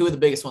 and 2 of the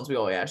biggest ones we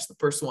always ask. The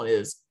first one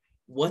is,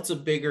 what's a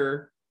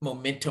bigger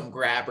momentum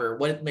grabber?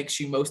 What makes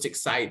you most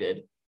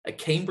excited? A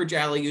Cambridge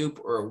alley-oop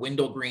or a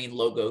Wendell Green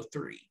logo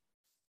 3?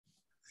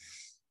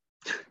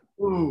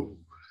 Ooh,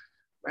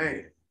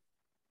 man.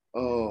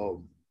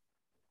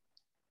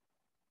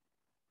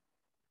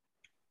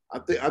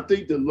 I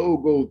think the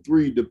logo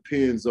 3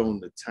 depends on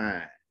the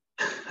time.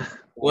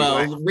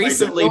 Well,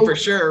 recently for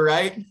sure,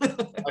 right?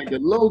 Like the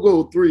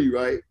logo 3,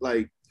 right?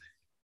 Like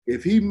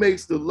if he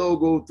makes the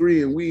logo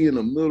 3 and we in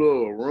the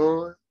middle of a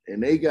run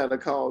and they got to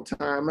call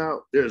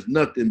timeout, there's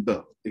nothing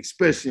better,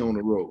 especially on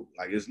the road.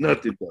 Like it's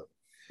nothing better.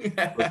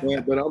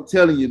 But I'm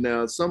telling you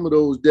now, some of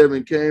those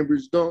Devin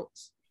Cambridge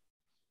dunks,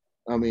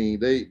 I mean,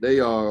 they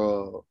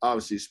are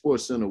obviously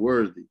Sports Center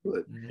worthy,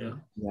 but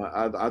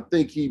I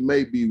think he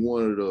may be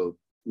one of the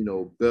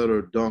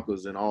better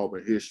dunkers in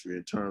Auburn history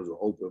in terms of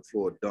open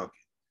floor dunking.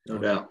 No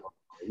doubt.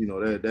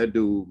 That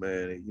dude,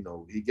 man.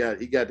 He got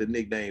the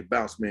nickname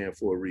Bounce Man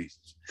for a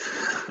reason.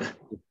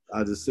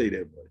 I'll just say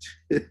that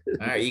much.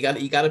 All right, you got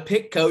to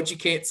pick, Coach. You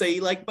can't say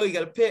you like both. You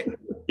got to pick.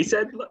 He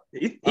said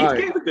he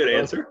gave a good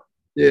answer.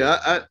 Yeah,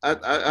 I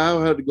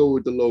had to go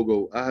with the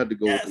logo. I had to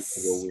go with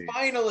the logo.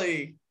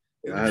 Finally.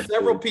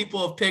 Several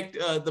people have picked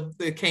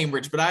the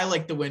Cambridge, but I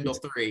like the Wendell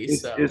 3.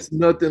 It's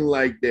nothing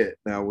like that.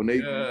 Now, when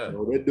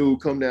that dude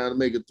come down and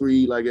make a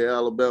 3 like at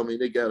Alabama,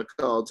 they got to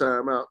call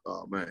timeout.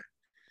 Oh man,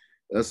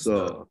 that's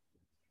a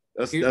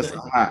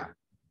high.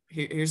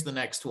 Here's the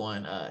next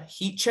one: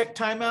 heat check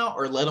timeout,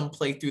 or let them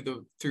play through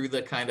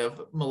the kind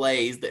of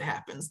malaise that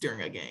happens during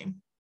a game.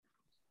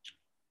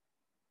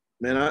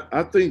 Man,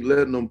 I think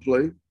letting them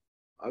play.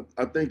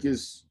 I think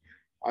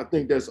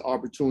that's an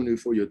opportunity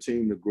for your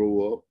team to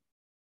grow up.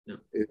 Yeah.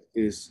 It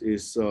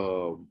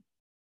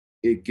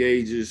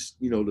gauges,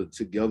 the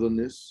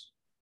togetherness.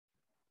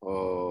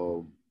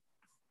 I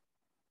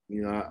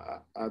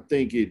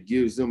think it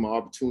gives them an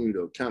opportunity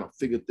to kind of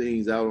figure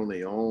things out on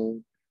their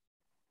own.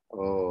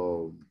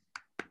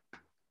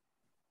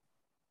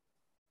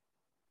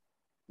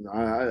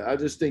 I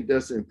just think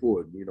that's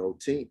important.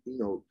 Team.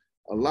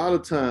 A lot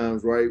of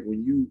times, right,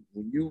 when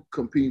you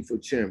compete for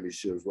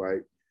championships,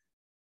 right,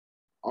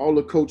 all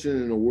the coaching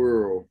in the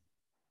world,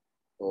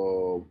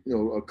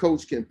 a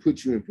coach can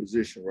put you in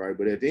position, right?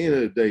 But at the end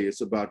of the day,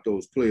 it's about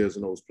those players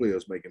and those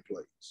players making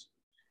plays.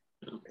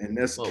 And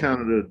that's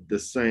kind of the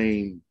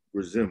same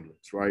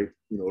resemblance, right?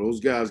 Those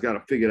guys got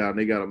to figure it out and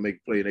they got to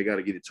make play. They got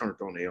to get it turned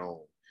on their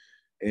own.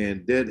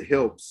 And that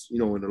helps, in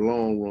the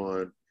long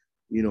run,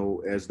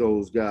 as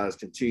those guys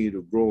continue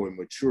to grow and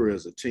mature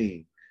as a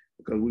team.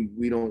 Because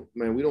we don't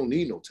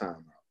need no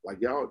timeout. Like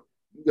you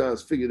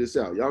guys figure this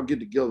out. Y'all get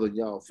together and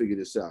y'all figure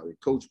this out. And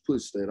coach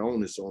puts that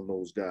onus on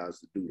those guys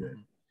to do that.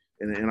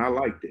 And I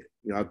like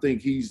that. I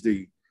think he's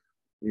he's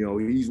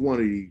one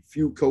of the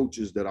few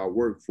coaches that I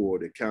work for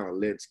that kind of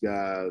lets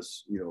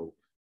guys,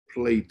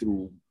 play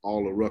through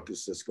all the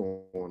ruckus that's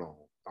going on,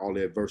 all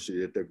the adversity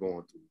that they're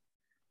going through.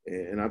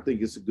 And I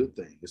think it's a good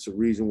thing. It's a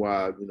reason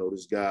why,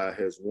 this guy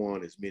has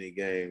won as many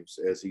games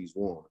as he's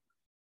won.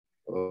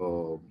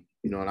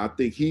 And I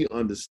think he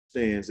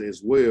understands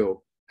as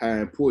well how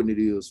important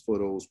it is for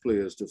those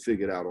players to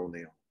figure it out on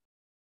their own.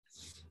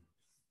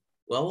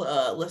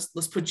 Well,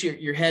 let's put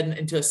your head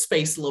into a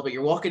space a little bit.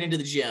 You're walking into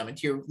the gym,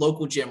 into your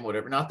local gym,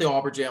 whatever, not the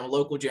Auburn gym, a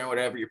local gym,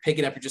 whatever. You're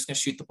picking up, you're just going to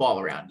shoot the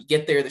ball around. You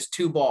get there, there's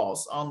 2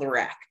 balls on the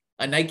rack,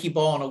 a Nike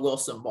ball and a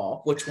Wilson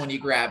ball. Which one are you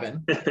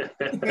grabbing? Got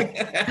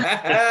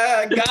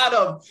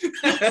him.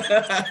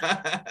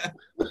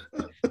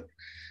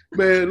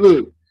 Man,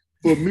 look,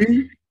 for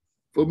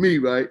me,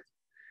 right?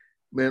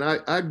 Man,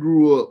 I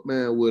grew up,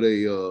 man, with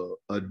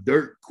a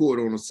dirt court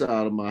on the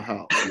side of my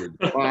house with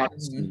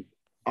box and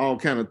all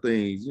kind of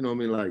things. You know what I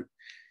mean? Like,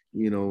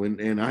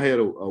 and I had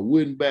a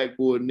wooden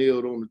backboard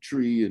nailed on the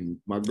tree, and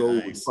my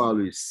goal was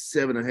probably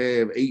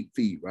 7.5, 8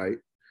 feet, right?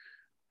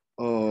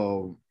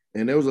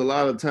 And there was a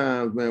lot of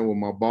times, man, when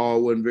my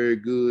ball wasn't very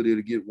good,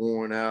 it'd get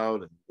worn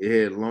out and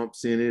it had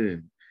lumps in it.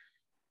 And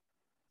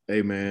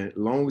hey, man, as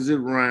long as it's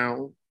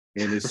round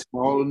and it's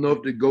small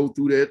enough to go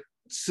through that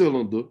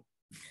cylinder,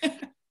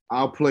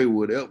 I'll play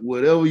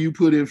whatever you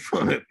put in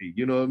front of me.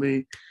 You know what I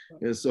mean?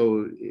 And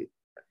so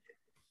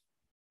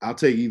I'll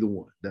take either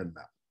one. Doesn't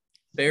matter.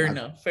 Fair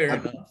enough.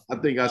 I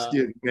think I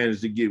still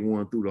managed to get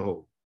one through the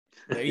hole.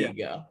 There you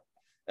go.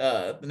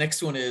 The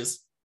next one is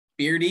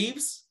Beard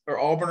Eves or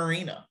Auburn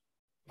Arena?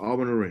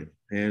 Auburn Arena,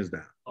 hands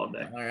down. All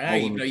day. All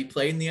right. Auburn. You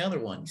played in the other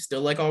one. You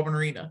still like Auburn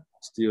Arena?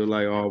 Still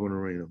like Auburn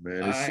Arena,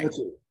 man.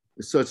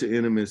 It's such an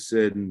intimate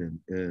setting,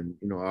 and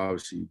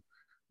obviously,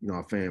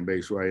 our fan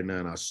base right now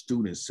and our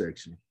student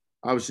section.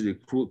 Obviously,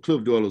 the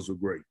Cliff Dwellers were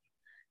great,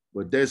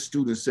 but that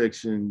student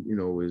section,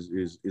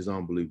 is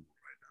unbelievable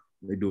right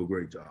now. They do a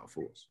great job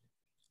for us.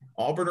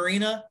 Auburn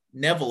Arena,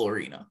 Neville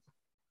Arena.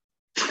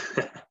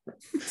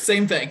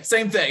 Same thing.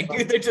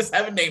 They just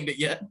haven't named it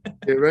yet.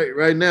 Yeah,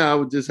 right now, I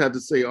would just have to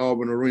say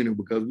Auburn Arena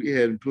because we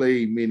hadn't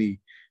played many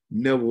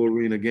Neville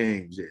Arena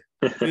games yet.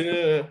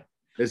 Yeah.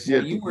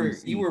 Well,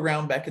 you were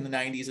around back in the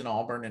 90s in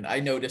Auburn, and I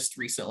noticed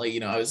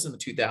recently, I was in the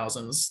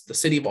 2000s, the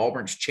city of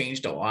Auburn's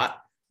changed a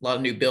lot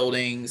of new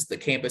buildings. The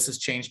campus has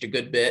changed a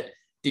good bit.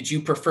 Did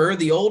you prefer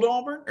the old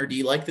Auburn or do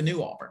you like the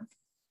new Auburn?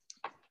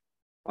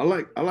 I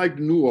like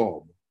the new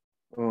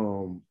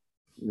Auburn.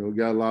 We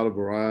got a lot of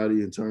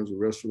variety in terms of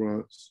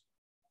restaurants.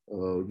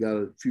 We got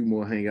a few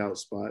more hangout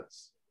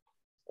spots.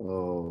 I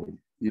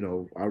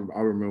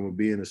remember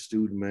being a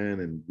student, man,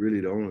 and really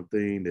the only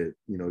thing that,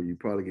 you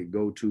probably could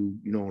go to,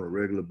 on a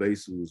regular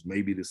basis was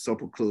maybe the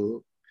supper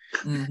club.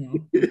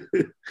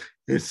 Mm-hmm.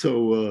 And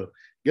so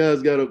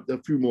guys got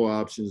a few more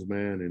options,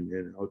 man.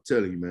 And I'll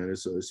tell you, man,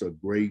 it's a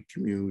great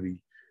community.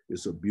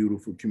 It's a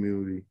beautiful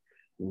community.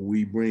 When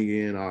we bring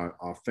in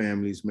our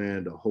families,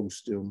 man, to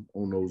host them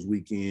on those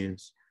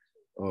weekends,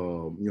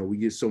 we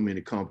get so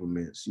many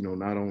compliments,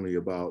 not only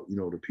about,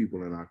 the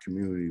people in our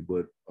community,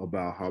 but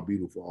about how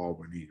beautiful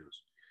Auburn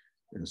is.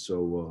 And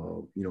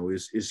so,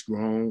 it's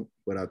grown,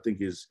 but I think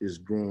it's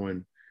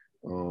growing,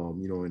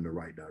 in the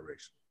right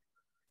direction.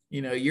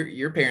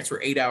 Your parents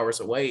were 8 hours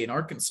away in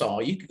Arkansas.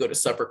 You could go to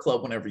supper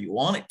club whenever you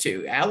wanted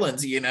to.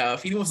 Allen's,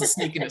 if he wants to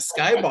sneak into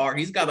Sky Bar,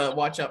 he's got to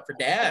watch out for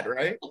dad,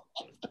 right?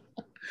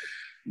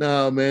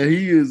 Nah, man,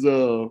 he is,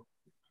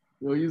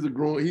 he's a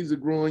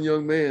growing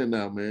young man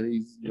now, man.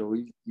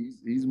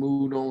 He's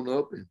moved on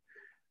up, and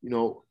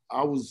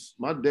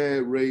my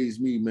dad raised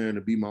me, man,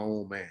 to be my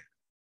own man.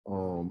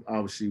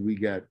 Obviously we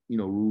got,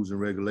 rules and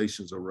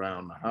regulations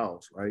around the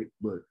house, right?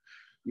 But,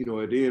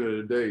 at the end of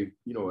the day,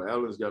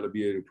 Allen's got to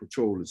be able to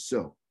control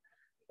himself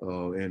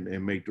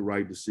and make the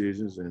right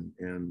decisions.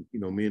 And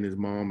me and his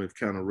mom have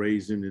kind of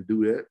raised him to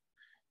do that.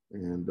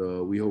 And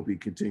we hope he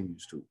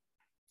continues to.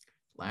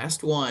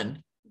 Last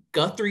one,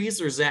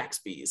 Guthrie's or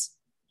Zaxby's?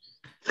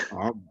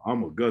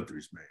 I'm a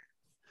Guthrie's man.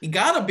 You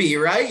gotta be,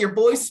 right? Your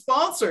boy's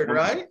sponsored,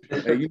 right?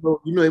 Hey,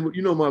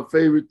 my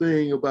favorite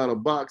thing about a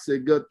box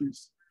at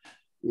Guthrie's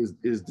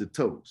is the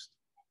toast.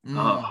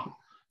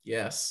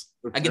 Yes.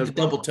 I get the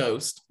double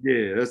toast.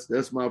 Yeah,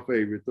 that's my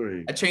favorite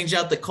thing. I change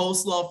out the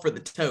coleslaw for the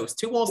toast.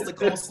 Who wants the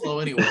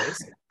coleslaw anyways?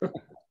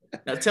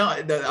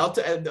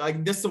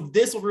 like this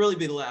will really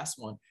be the last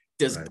one.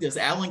 Does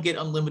Allen get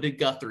unlimited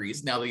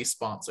Guthries now that he's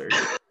sponsored?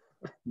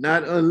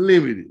 Not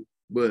unlimited,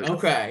 but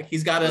okay,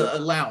 he's got an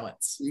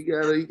allowance. He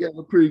got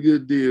a pretty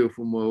good deal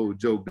from old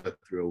Joe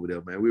Guthrie over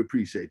there, man. We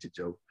appreciate you,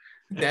 Joe.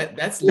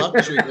 That's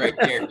luxury right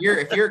there.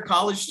 If you're a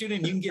college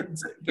student, you can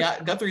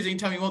get Guthries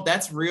anytime you want.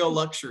 That's real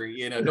luxury.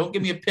 You know, don't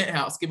give me a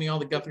penthouse. Give me all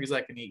the Guthries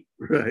I can eat.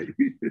 Right.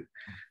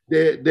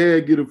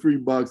 Dad get a free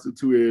box or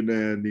two every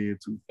now and then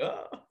too.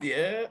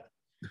 Yeah.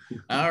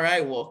 All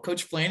right. Well,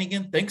 Coach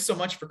Flanigan, thanks so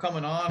much for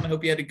coming on. I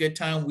hope you had a good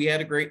time. We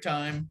had a great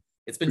time.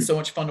 It's been so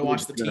much fun to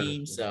watch the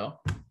team. So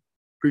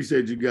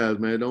appreciate you guys,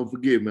 man. Don't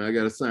forget, man. I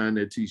got to sign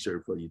that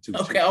T-shirt for you too.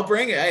 Okay, I'll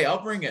bring it. Hey,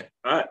 I'll bring it.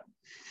 All right.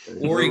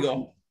 War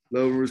Eagle.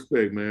 Love and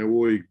respect, man.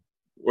 War Eagle.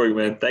 War Eagle,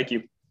 man. Thank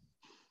you.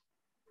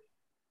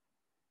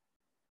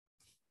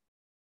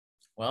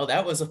 Well,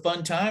 that was a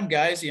fun time,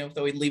 guys. You know,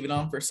 thought we'd leave it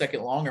on for a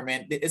second longer,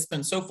 man. It's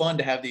been so fun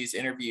to have these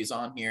interviews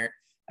on here.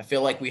 I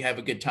feel like we have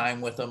a good time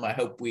with them. I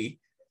hope we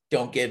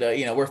don't get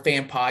we're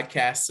fan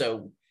podcasts,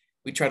 so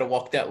we try to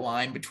walk that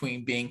line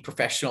between being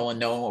professional and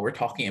knowing what we're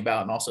talking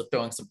about and also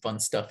throwing some fun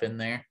stuff in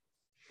there.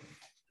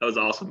 That was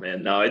awesome,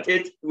 man. No,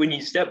 it's when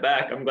you step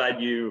back, I'm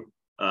glad you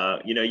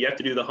have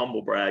to do the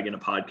humble brag in a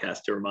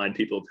podcast to remind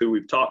people of who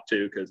we've talked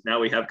to, because now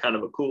we have kind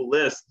of a cool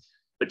list.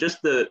 But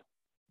just the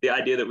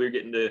idea that we're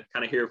getting to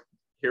kind of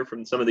hear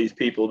from some of these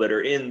people that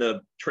are in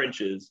the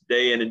trenches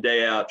day in and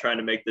day out, trying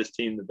to make this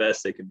team the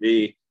best they can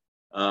be.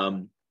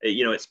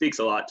 It speaks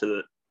a lot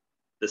to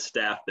the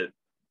staff that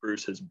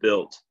Bruce has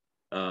built.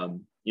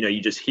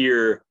 You just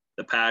hear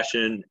the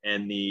passion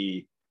and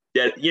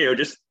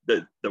just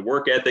the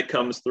work ethic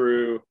comes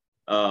through.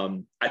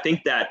 I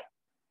think that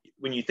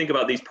when you think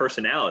about these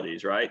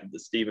personalities, right, the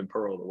Stephen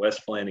Pearl, the Wes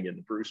Flanigan,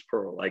 the Bruce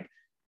Pearl, like,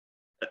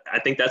 I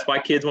think that's why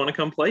kids want to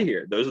come play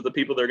here. Those are the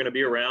people that are going to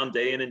be around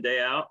day in and day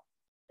out.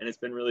 And it's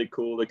been really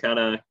cool to kind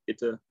of get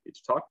to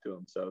talk to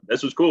them. So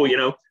this was cool.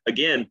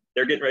 Again,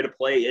 they're getting ready to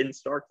play in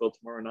Starkville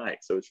tomorrow night.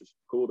 So it's just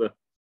cool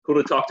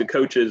to talk to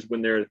coaches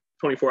when they're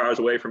 24 hours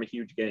away from a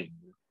huge game.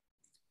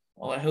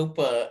 Well, I hope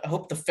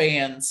the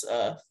fans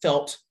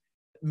felt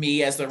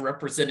me as their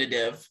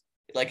representative,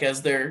 like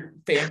as their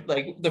fan,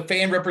 like the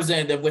fan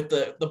representative with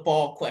the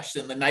ball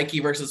question, the Nike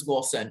versus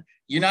Wilson.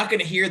 You're not going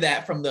to hear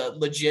that from the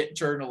legit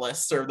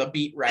journalists or the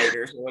beat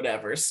writers or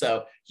whatever.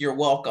 So you're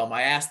welcome.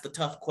 I asked the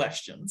tough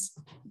questions.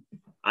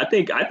 I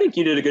think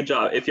you did a good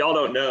job. If y'all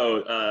don't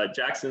know,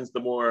 Jackson's the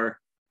more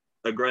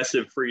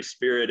aggressive, free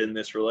spirit in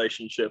this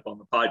relationship on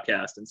the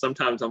podcast. And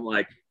sometimes I'm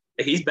like,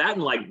 he's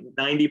batting like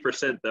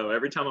 90% though.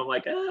 Every time I'm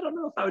like, I don't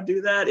know if I would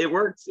do that. It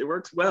works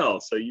well.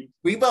 So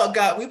we about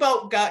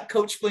got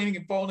Coach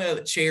Flanigan falling out of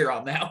the chair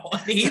on that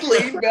one. He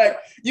leaned back.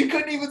 You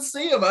couldn't even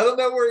see him. I don't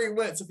know where he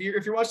went. So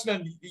if you're watching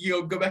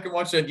on, go back and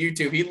watch it on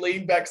YouTube. He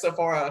leaned back so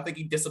far out. I think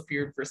he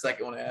disappeared for a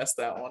second when I asked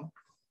that one.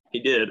 He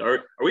did.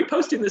 Are we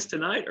posting this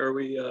tonight, or are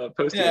we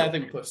posting? Yeah, I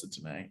think we posted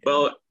tonight.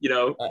 Well,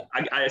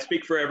 I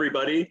speak for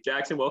everybody.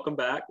 Jackson, welcome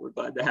back. We're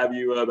glad to have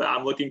you.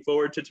 I'm looking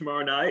forward to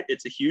tomorrow night.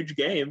 It's a huge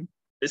game.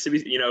 This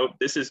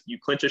is, you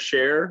clinch a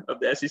share of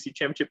the SEC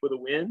championship with a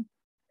win.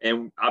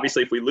 And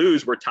obviously, if we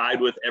lose, we're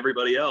tied with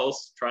everybody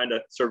else trying to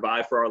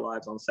survive for our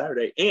lives on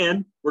Saturday.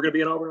 And we're going to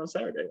be in Auburn on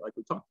Saturday, like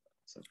we talked about.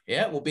 So.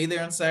 Yeah, we'll be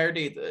there on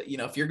Saturday.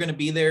 If you're going to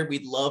be there,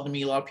 we'd love to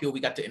meet a lot of people. We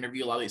got to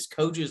interview a lot of these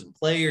coaches and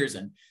players,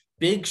 and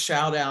big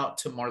shout out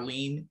to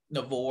Marlene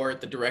Navor,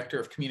 the director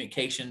of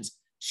communications.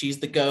 She's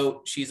the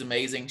GOAT. She's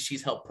amazing.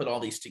 She's helped put all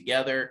these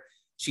together.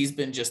 She's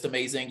been just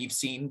amazing. You've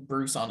seen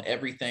Bruce on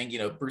everything.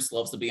 Bruce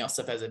loves to be on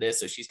stuff as it is,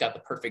 so she's got the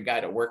perfect guy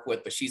to work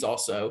with, but she's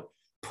also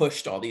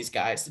pushed all these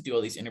guys to do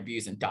all these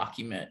interviews and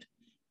document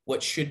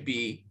what should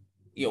be,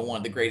 one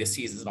of the greatest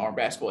seasons in our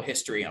basketball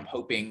history. And I'm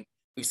hoping,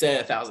 we've said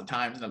it 1,000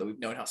 times now that we've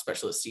known how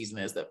special this season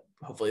is, that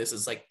hopefully this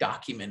is like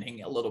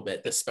documenting a little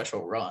bit this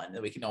special run,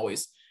 that we can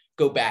always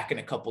go back in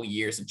a couple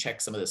years and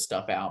check some of this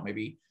stuff out,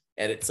 maybe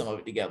edit some of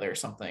it together or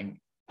something.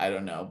 I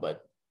don't know,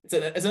 but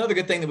it's another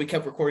good thing that we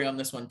kept recording on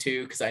this one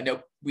too, because I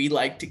know we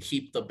like to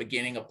keep the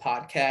beginning of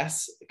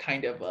podcasts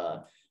kind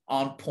of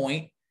on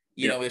point.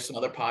 There's some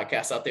other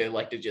podcasts out there that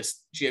like to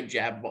just jib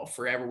jab about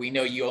forever. We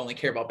know you only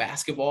care about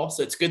basketball,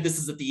 so it's good this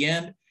is at the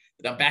end.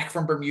 That I'm back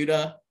from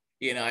Bermuda.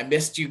 I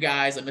missed you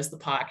guys. I missed the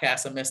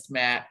podcast. I missed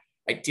Matt.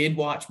 I did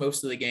watch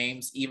most of the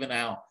games, even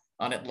out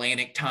on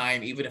Atlantic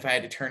time, even if I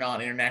had to turn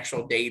on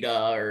international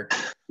data or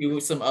do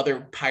some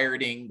other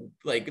pirating,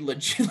 like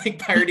legit, like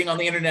pirating on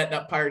the internet,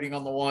 not pirating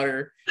on the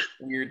water,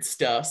 weird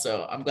stuff.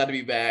 So I'm glad to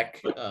be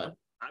back. I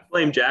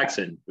blame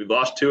Jackson. We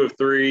lost 2 of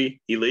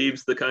 3. He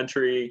leaves the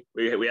country.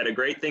 We had a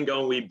great thing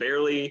going. We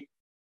barely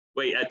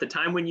at the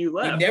time when you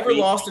left. We never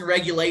lost in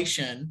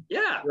regulation.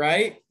 Yeah.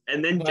 Right.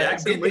 And then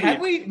Jackson we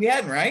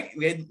hadn't, right?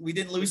 We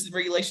didn't lose in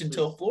regulation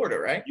until Florida,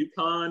 right?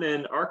 UConn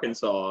and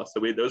Arkansas. So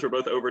those were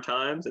both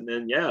overtimes. And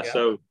then,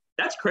 so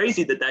that's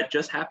crazy that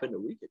just happened a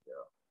week ago.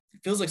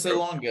 It feels like so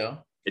long ago.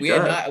 We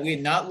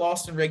had not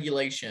lost in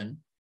regulation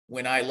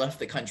when I left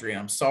the country. And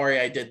I'm sorry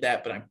I did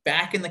that, but I'm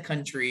back in the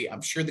country.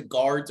 I'm sure the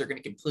guards are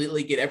going to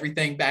completely get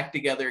everything back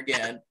together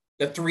again.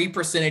 the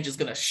 3% is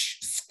going to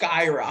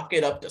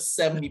skyrocket up to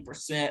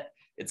 70%.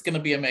 It's going to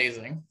be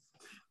amazing.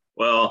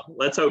 Well,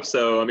 let's hope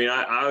so. I mean,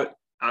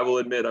 I will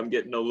admit I'm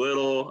getting a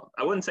little,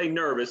 I wouldn't say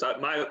nervous.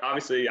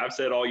 Obviously, I've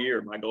said all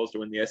year, my goal is to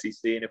win the SEC.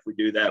 And if we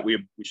do that,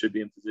 we should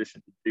be in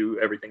position to do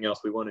everything else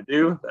we want to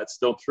do. That's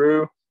still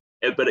true.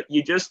 But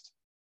you just,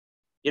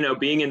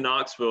 being in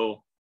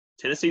Knoxville,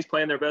 Tennessee's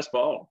playing their best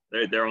ball.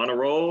 They're on a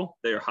roll.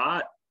 They're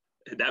hot.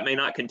 That may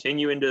not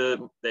continue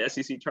into the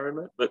SEC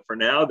tournament, but for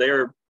now,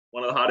 they're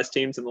one of the hottest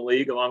teams in the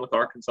league, along with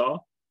Arkansas.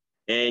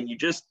 And you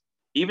just,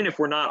 even if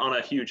we're not on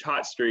a huge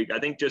hot streak, I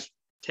think just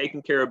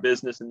taking care of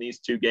business in these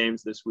 2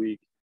 games this week,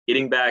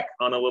 getting back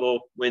on a little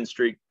win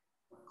streak,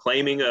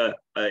 claiming a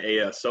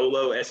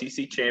solo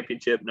SEC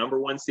championship, number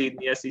 1 seed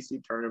in the SEC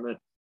tournament,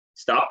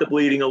 stop the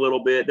bleeding a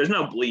little bit. There's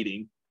no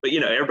bleeding, but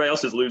everybody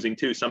else is losing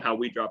too. Somehow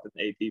we dropped an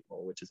 8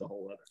 poll, which is a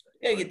whole other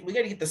thing. Yeah, we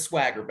got to get the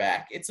swagger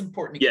back. It's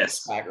important to get the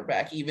swagger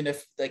back, even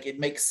if it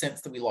makes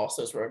sense that we lost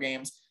those road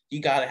games. You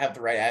got to have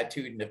the right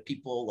attitude. And if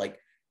people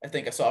I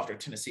think I saw after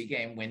Tennessee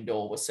game,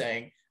 Wendell was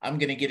saying, I'm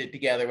going to get it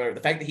together. Whatever.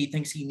 The fact that he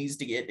thinks he needs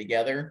to get it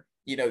together,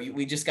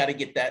 we just got to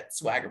get that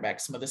swagger back.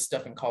 Some of this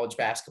stuff in college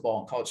basketball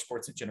and college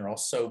sports in general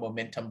is so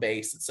momentum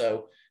based and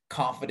so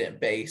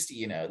confident based,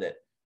 that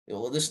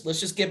let's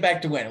just get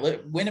back to win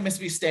at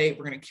Mississippi State.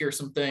 We're going to cure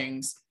some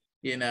things,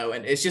 and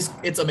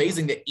it's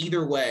amazing that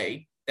either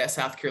way, that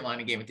South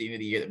Carolina game at the end of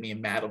the year that me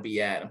and Matt will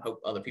be at, and hope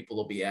other people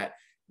will be at,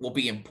 will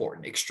be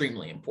important,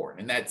 extremely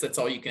important. And that's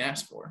all you can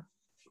ask for.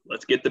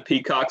 Let's get the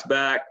Peacocks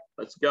back.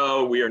 Let's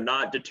go. We are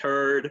not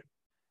deterred.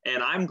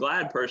 And I'm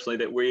glad personally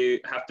that we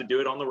have to do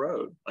it on the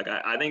road.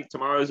 I think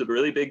tomorrow is a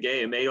really big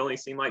game. It may only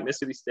seem like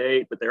Mississippi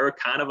State, but they're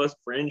kind of a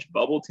fringe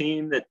bubble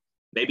team that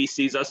maybe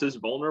sees us as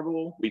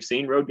vulnerable. We've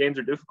seen road games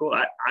are difficult.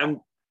 I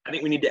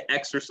think we need to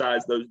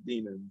exercise those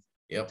demons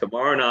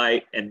tomorrow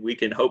night, and we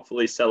can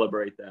hopefully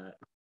celebrate that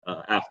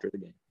after the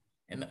game.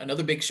 And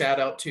another big shout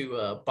out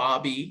to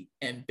Bobby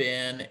and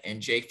Ben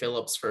and Jay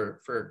Phillips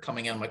for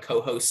coming on my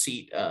co-host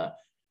seat.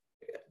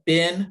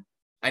 Ben,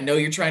 I know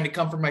you're trying to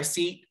come from my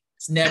seat.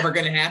 It's never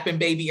going to happen,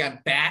 baby. I'm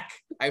back.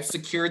 I've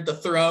secured the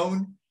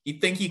throne. You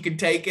think you can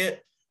take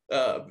it?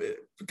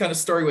 Kind of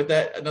story with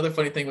that. Another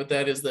funny thing with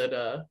that is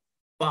that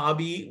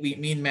Bobby,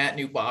 me and Matt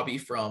knew Bobby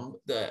from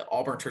the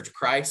Auburn Church of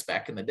Christ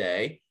back in the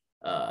day.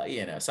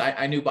 So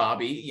I knew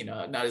Bobby,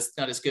 not as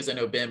good as I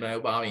know Ben, but I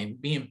know Bobby.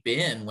 And me and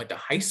Ben went to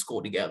high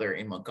school together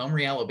in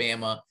Montgomery,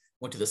 Alabama,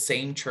 went to the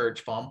same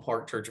church, Vaughn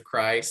Park Church of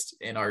Christ,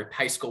 and our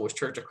high school was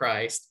Church of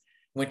Christ.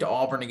 Went to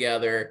Auburn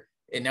together,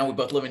 and now we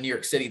both live in New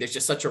York City. There's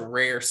just such a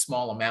rare,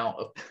 small amount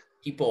of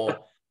people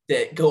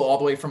that go all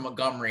the way from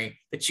Montgomery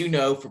that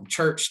from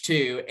church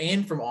too,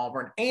 and from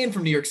Auburn and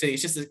from New York City.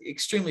 It's just an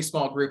extremely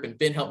small group, and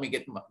Ben helped me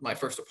get my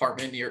first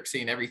apartment in New York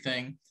City and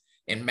everything.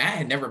 And Matt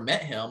had never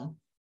met him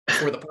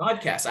for the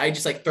podcast. I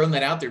just thrown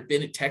that out there.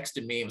 Ben had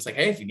texted me and was like,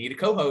 hey, if you need a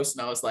co-host.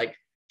 And I was like,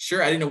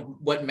 sure. I didn't know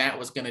what Matt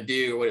was going to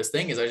do or what his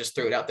thing is. I just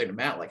threw it out there to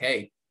Matt, like,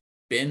 hey,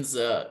 Ben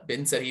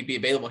said he'd be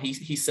available.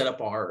 He set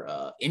up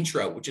our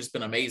intro, which has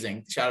been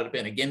amazing. Shout out to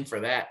Ben again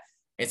for that.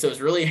 And so it's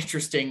really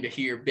interesting to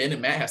hear Ben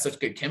and Matt have such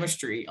good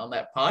chemistry on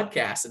that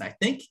podcast. And I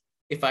think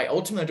if I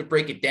ultimately have to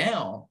break it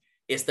down,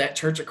 it's that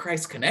Church of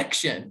Christ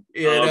connection.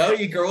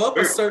 You grow up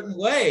a certain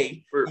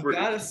way. You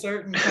got a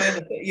certain kind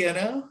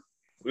of,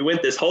 We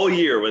went this whole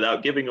year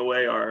without giving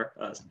away our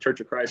Church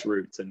of Christ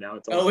roots, and now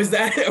it's all. Oh, is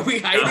that? Are we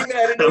hiding that?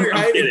 I didn't know you're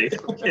hiding.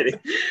 I'm kidding.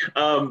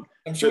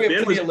 I'm sure we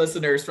have plenty of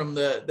listeners from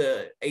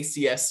the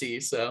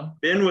ACSC. So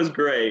Ben was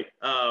great,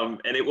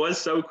 and it was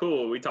so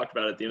cool. We talked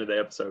about it at the end of the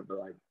episode, but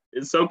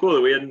it's so cool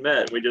that we hadn't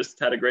met. We just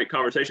had a great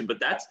conversation. But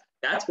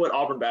that's what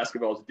Auburn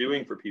basketball is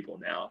doing for people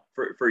now.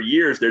 For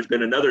years, there's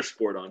been another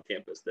sport on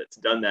campus that's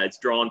done that. It's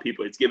drawn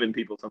people. It's given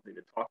people something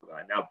to talk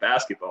about. Now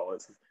basketball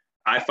is.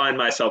 I find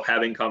myself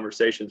having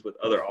conversations with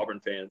other Auburn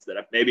fans that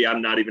maybe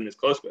I'm not even as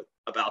close with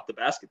about the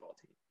basketball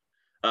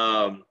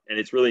team. And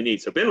it's really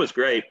neat. So Ben was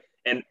great.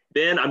 And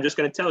Ben, I'm just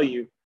going to tell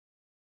you,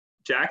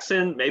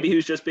 Jackson, maybe he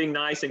was just being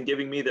nice and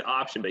giving me the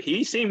option, but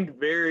he seemed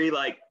very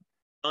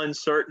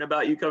uncertain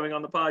about you coming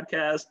on the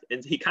podcast.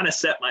 And he kind of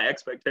set my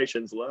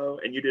expectations low,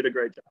 and you did a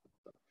great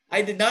job.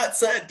 I did not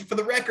set, for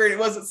the record, it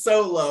wasn't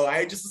so low.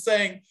 I just was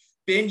saying,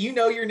 Ben,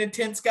 you're an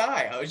intense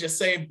guy. I was just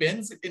saying,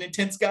 Ben's an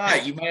intense guy.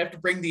 You might have to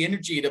bring the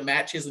energy to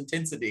match his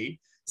intensity.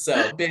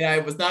 So, Ben, I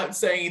was not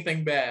saying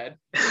anything bad.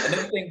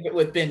 Another thing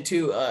with Ben,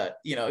 too,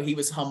 he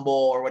was humble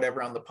or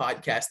whatever on the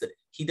podcast, that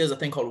he does a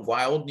thing called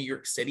Wild New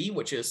York City,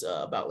 which is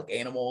about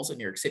animals in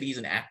New York City. He's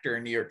an actor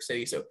in New York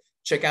City. So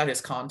check out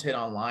his content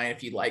online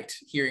if you liked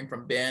hearing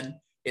from Ben.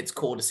 It's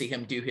cool to see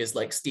him do his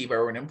Steve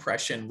Irwin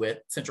impression with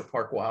Central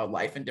Park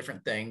Wildlife and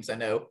different things. I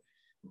know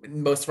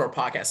most of our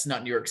podcasts is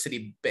not New York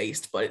City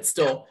based, but it's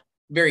still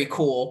very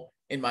cool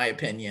in my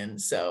opinion.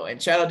 So, and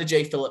shout out to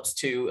Jay Phillips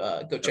too.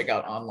 Go check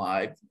out On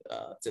Live.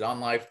 It's at On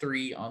Live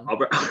 3 on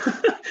Auburn.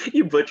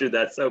 You butchered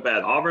that so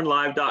bad.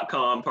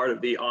 AuburnLive.com, part of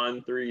the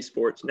On 3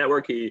 Sports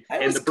Network.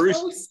 And the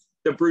Bruce,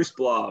 The Bruce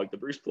blog. The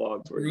Bruce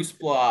blog. Bruce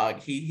blog.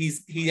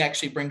 He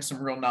actually brings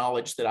some real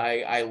knowledge that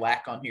I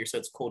lack on here, so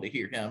it's cool to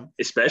hear him.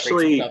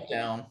 Especially break some stuff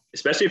down.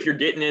 Especially if you're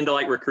getting into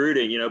like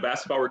recruiting. You know,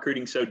 basketball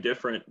recruiting so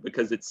different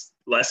because it's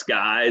less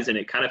guys, and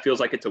it kind of feels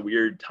like it's a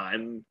weird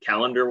time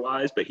calendar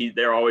wise. But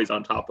they're always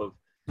on top of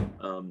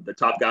the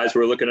top guys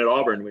who are looking at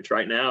Auburn, which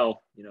right now,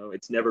 you know,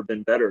 it's never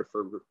been better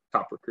for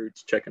top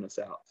recruits checking us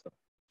out. So.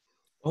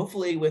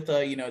 Hopefully, with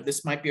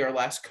this might be our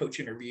last coach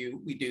interview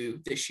we do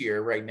this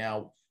year. Right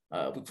now.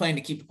 We plan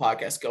to keep the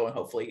podcast going,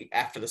 hopefully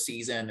after the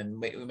season, and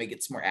we may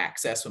get some more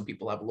access when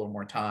people have a little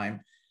more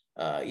time.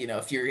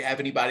 If you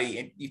have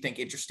anybody you think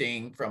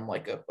interesting from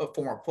like a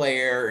former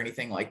player or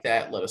anything like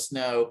that, let us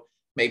know.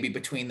 Maybe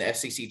between the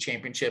SEC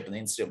championship and the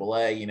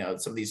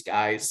NCAA, some of these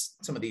guys,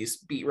 some of these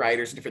beat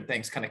writers and different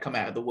things kind of come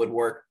out of the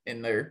woodwork,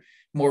 and they're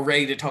more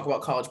ready to talk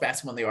about college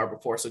basketball than they are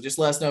before. So just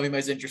let us know if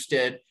anybody's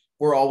interested.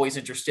 We're always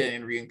interested in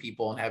interviewing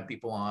people and having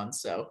people on.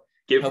 So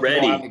get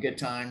ready. Have a good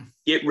time.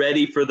 Get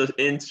ready for the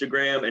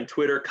Instagram and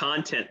Twitter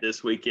content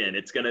this weekend.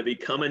 It's going to be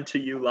coming to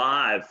you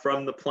live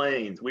from the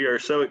plains. We are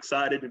so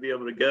excited to be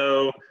able to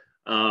go.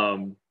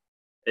 I'm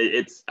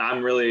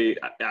having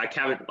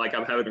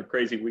a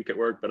crazy week at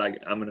work, but I'm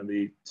going to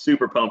be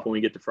super pumped when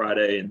we get to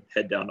Friday and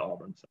head down to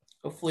Auburn. So.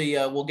 Hopefully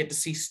we'll get to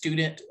see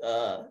student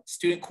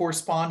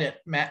correspondent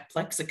Matt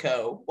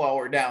Plexico while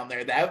we're down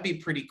there. That would be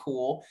pretty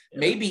cool.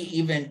 Yeah. Maybe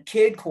even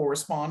kid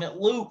correspondent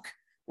Luke.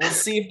 We'll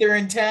see if they're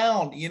in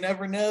town. You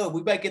never know.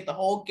 We might get the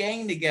whole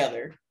gang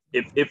together.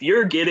 If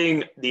you're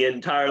getting the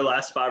entire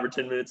last 5 or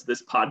 10 minutes of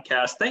this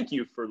podcast, thank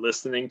you for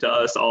listening to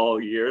us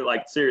all year.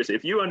 Like, seriously,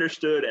 if you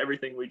understood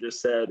everything we just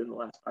said in the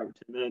last 5 or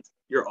 10 minutes,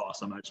 you're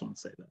awesome. I just want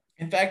to say that.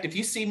 In fact, if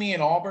you see me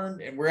in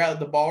Auburn and we're out at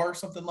the bar or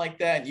something like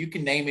that, and you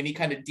can name any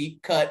kind of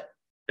deep cut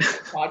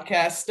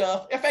podcast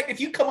stuff. In fact, if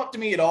you come up to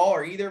me at all,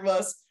 or either of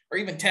us, or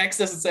even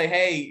text us and say,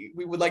 hey,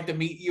 we would like to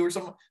meet you or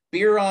something,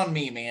 beer on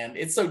me, man.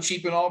 It's so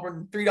cheap in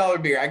Auburn.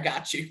 $3 beer. I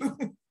got you.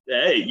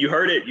 Hey, you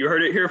heard it. You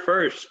heard it here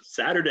first.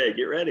 Saturday,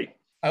 get ready.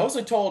 I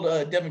also told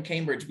Devin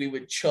Cambridge we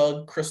would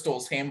chug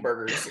Crystal's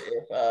hamburgers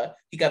if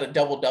he got a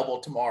double-double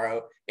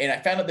tomorrow. And I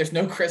found out there's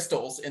no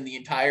Crystals in the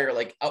entire,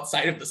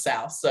 outside of the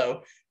South.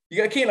 So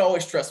you can't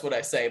always trust what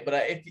I say. But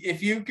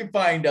if you can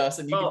find us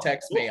and you can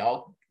text me,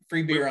 I'll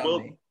free beer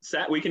on me.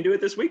 We can do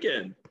it this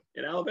weekend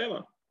in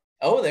Alabama.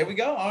 Oh, there we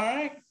go. All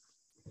right.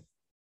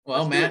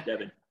 Well, Matt,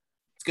 Devin.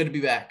 It's good to be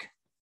back.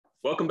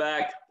 Welcome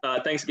back.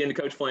 Thanks again to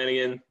Coach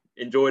Flanigan.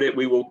 Enjoyed it.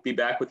 We will be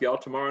back with y'all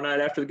tomorrow night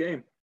after the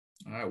game.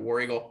 All right,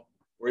 War Eagle.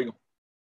 War Eagle.